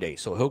on Monday,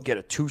 so he'll get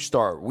a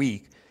 2-start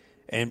week.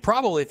 And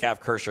probably if you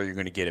have Kershaw, you're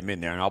going to get him in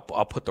there. And I'll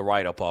put the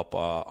write-up up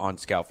on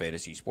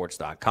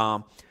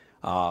ScoutFantasySports.com.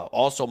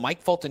 Also,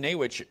 Mike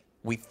Foltynewicz,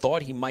 we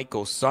thought he might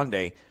go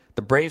Sunday.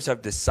 The Braves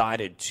have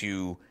decided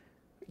to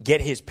get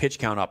his pitch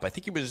count up. I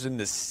think he was in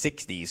the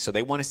 60s, so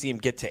they want to see him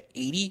get to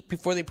 80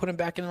 before they put him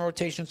back in the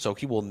rotation, so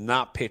he will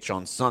not pitch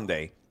on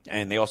Sunday.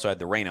 And they also had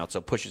the rain out, so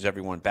it pushes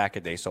everyone back a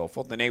day. So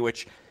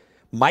Foltynewicz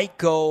might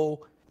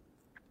go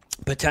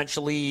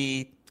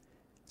potentially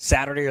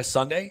Saturday or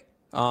Sunday.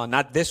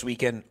 Not this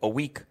weekend, a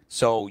week.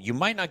 So you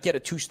might not get a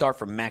 2-star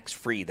from Max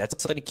Fried. That's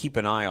something to keep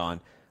an eye on.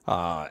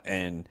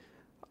 And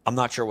I'm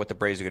not sure what the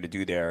Braves are going to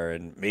do there.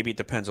 And maybe it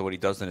depends on what he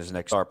does in his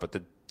next start.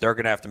 But they're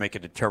going to have to make a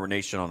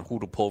determination on who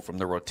to pull from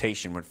the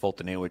rotation when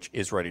Foltynewicz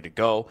is ready to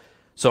go.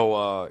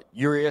 So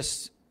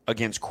Urias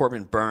against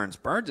Corbin Burns.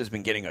 Burns has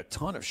been getting a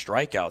ton of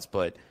strikeouts,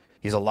 but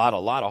he's a lot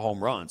of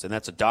home runs. And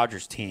that's a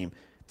Dodgers team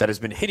that has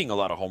been hitting a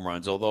lot of home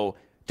runs, although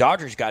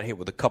Dodgers got hit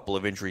with a couple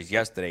of injuries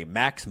yesterday.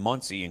 Max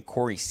Muncy and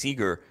Corey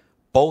Seager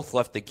both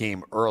left the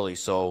game early,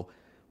 so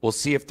we'll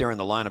see if they're in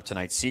the lineup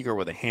tonight. Seager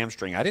with a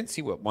hamstring. I didn't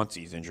see what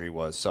Muncy's injury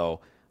was, so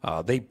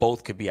they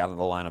both could be out of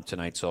the lineup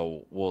tonight,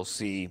 so we'll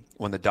see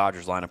when the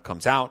Dodgers lineup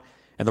comes out.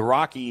 And the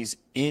Rockies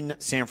in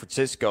San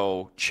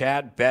Francisco,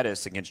 Chad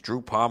Bettis against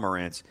Drew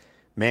Pomeranz.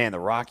 Man, the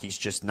Rockies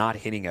just not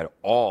hitting at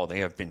all. They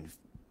have been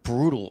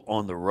brutal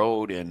on the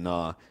road, and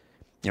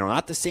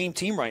not the same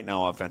team right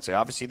now offensively.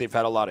 Obviously, they've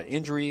had a lot of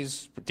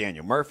injuries, with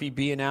Daniel Murphy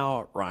being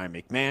out, Ryan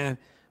McMahon,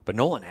 but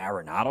Nolan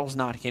Arenado's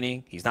not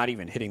hitting. He's not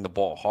even hitting the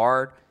ball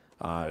hard.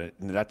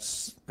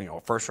 That's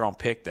a first-round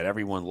pick that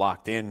everyone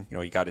locked in.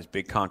 He got his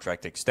big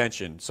contract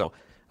extension. So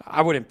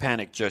I wouldn't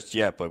panic just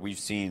yet, but we've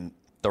seen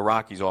the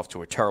Rockies off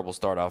to a terrible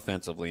start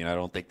offensively, and I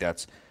don't think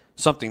that's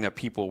something that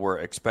people were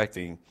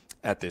expecting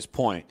at this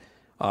point.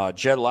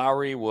 Jed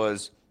Lowry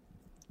was,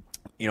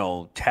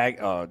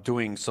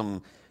 doing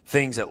some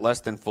things at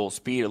less than full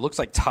speed. It looks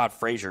like Todd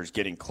Frazier is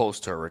getting close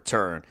to a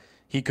return.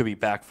 He could be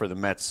back for the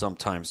Mets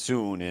sometime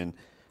soon, and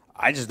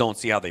I just don't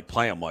see how they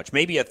play him much.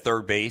 Maybe at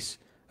third base,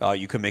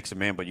 you can mix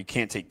him in, but you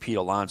can't take Pete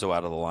Alonso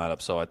out of the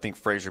lineup. So I think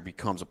Frazier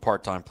becomes a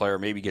part-time player,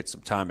 maybe get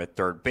some time at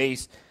third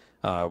base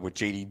with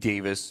J.D.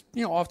 Davis,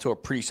 off to a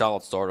pretty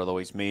solid start, although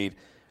he's made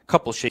a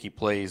couple shaky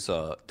plays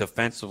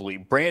defensively.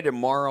 Brandon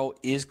Morrow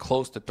is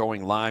close to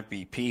throwing live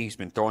BP. He's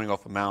been throwing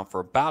off a mound for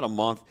about a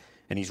month,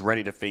 and he's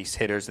ready to face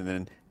hitters, and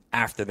then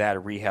after that, a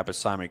rehab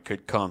assignment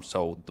could come.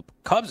 So the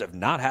Cubs have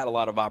not had a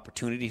lot of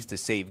opportunities to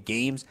save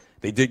games.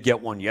 They did get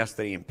one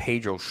yesterday, and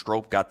Pedro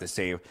Strop got the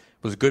save.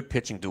 It was a good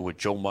pitching duel with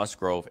Joe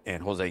Musgrove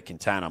and Jose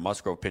Quintana.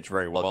 Musgrove pitched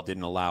very well,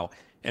 didn't allow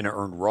an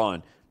earned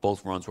run.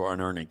 Both runs were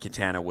unearned, and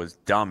Quintana was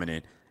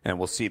dominant. And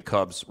we'll see the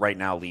Cubs right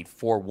now lead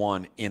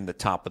 4-1 in the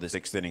top of the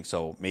sixth inning.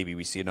 So maybe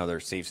we see another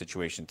save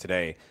situation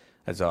today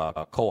as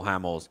Cole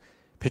Hamels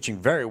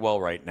pitching very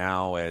well right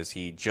now as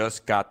he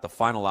just got the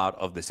final out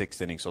of the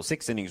sixth inning. So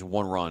 6 innings,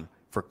 1 run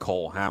for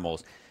Cole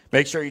Hamels.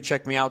 Make sure you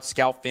check me out,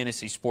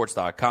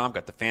 ScoutFantasySports.com.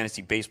 Got the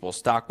Fantasy Baseball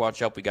Stock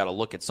Watch up. We got to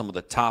look at some of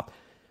the top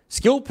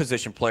skill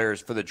position players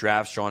for the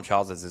draft. Sean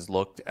Childs has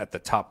looked at the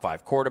top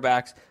 5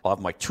 quarterbacks. I'll have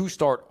my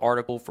 2-start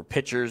article for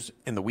pitchers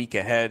in the week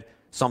ahead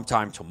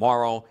sometime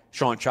tomorrow.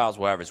 Sean Childs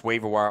will have his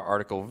waiver wire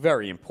article.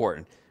 Very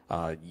important.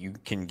 You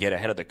can get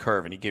ahead of the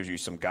curve, and he gives you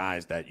some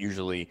guys that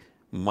usually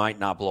might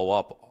not blow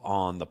up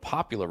on the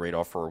popular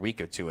radar for a week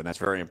or two, and that's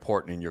very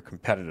important in your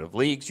competitive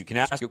leagues. You can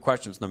ask your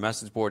questions on the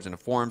message boards and the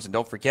forums, and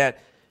don't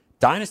forget,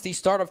 Dynasty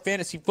Startup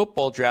Fantasy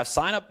Football Draft.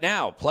 Sign up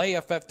now.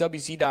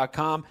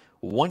 PlayFFWC.com.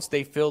 Once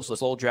they fill, the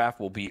slow draft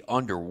will be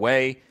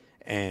underway,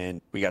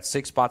 and we got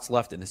 6 spots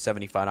left in the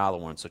 $75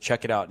 one, so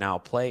check it out now,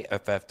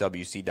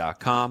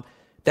 PlayFFWC.com.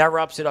 That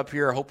wraps it up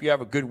here. I hope you have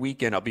a good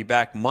weekend. I'll be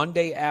back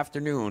Monday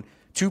afternoon,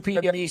 2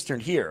 p.m. Eastern,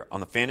 here on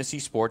the Fantasy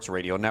Sports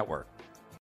Radio Network.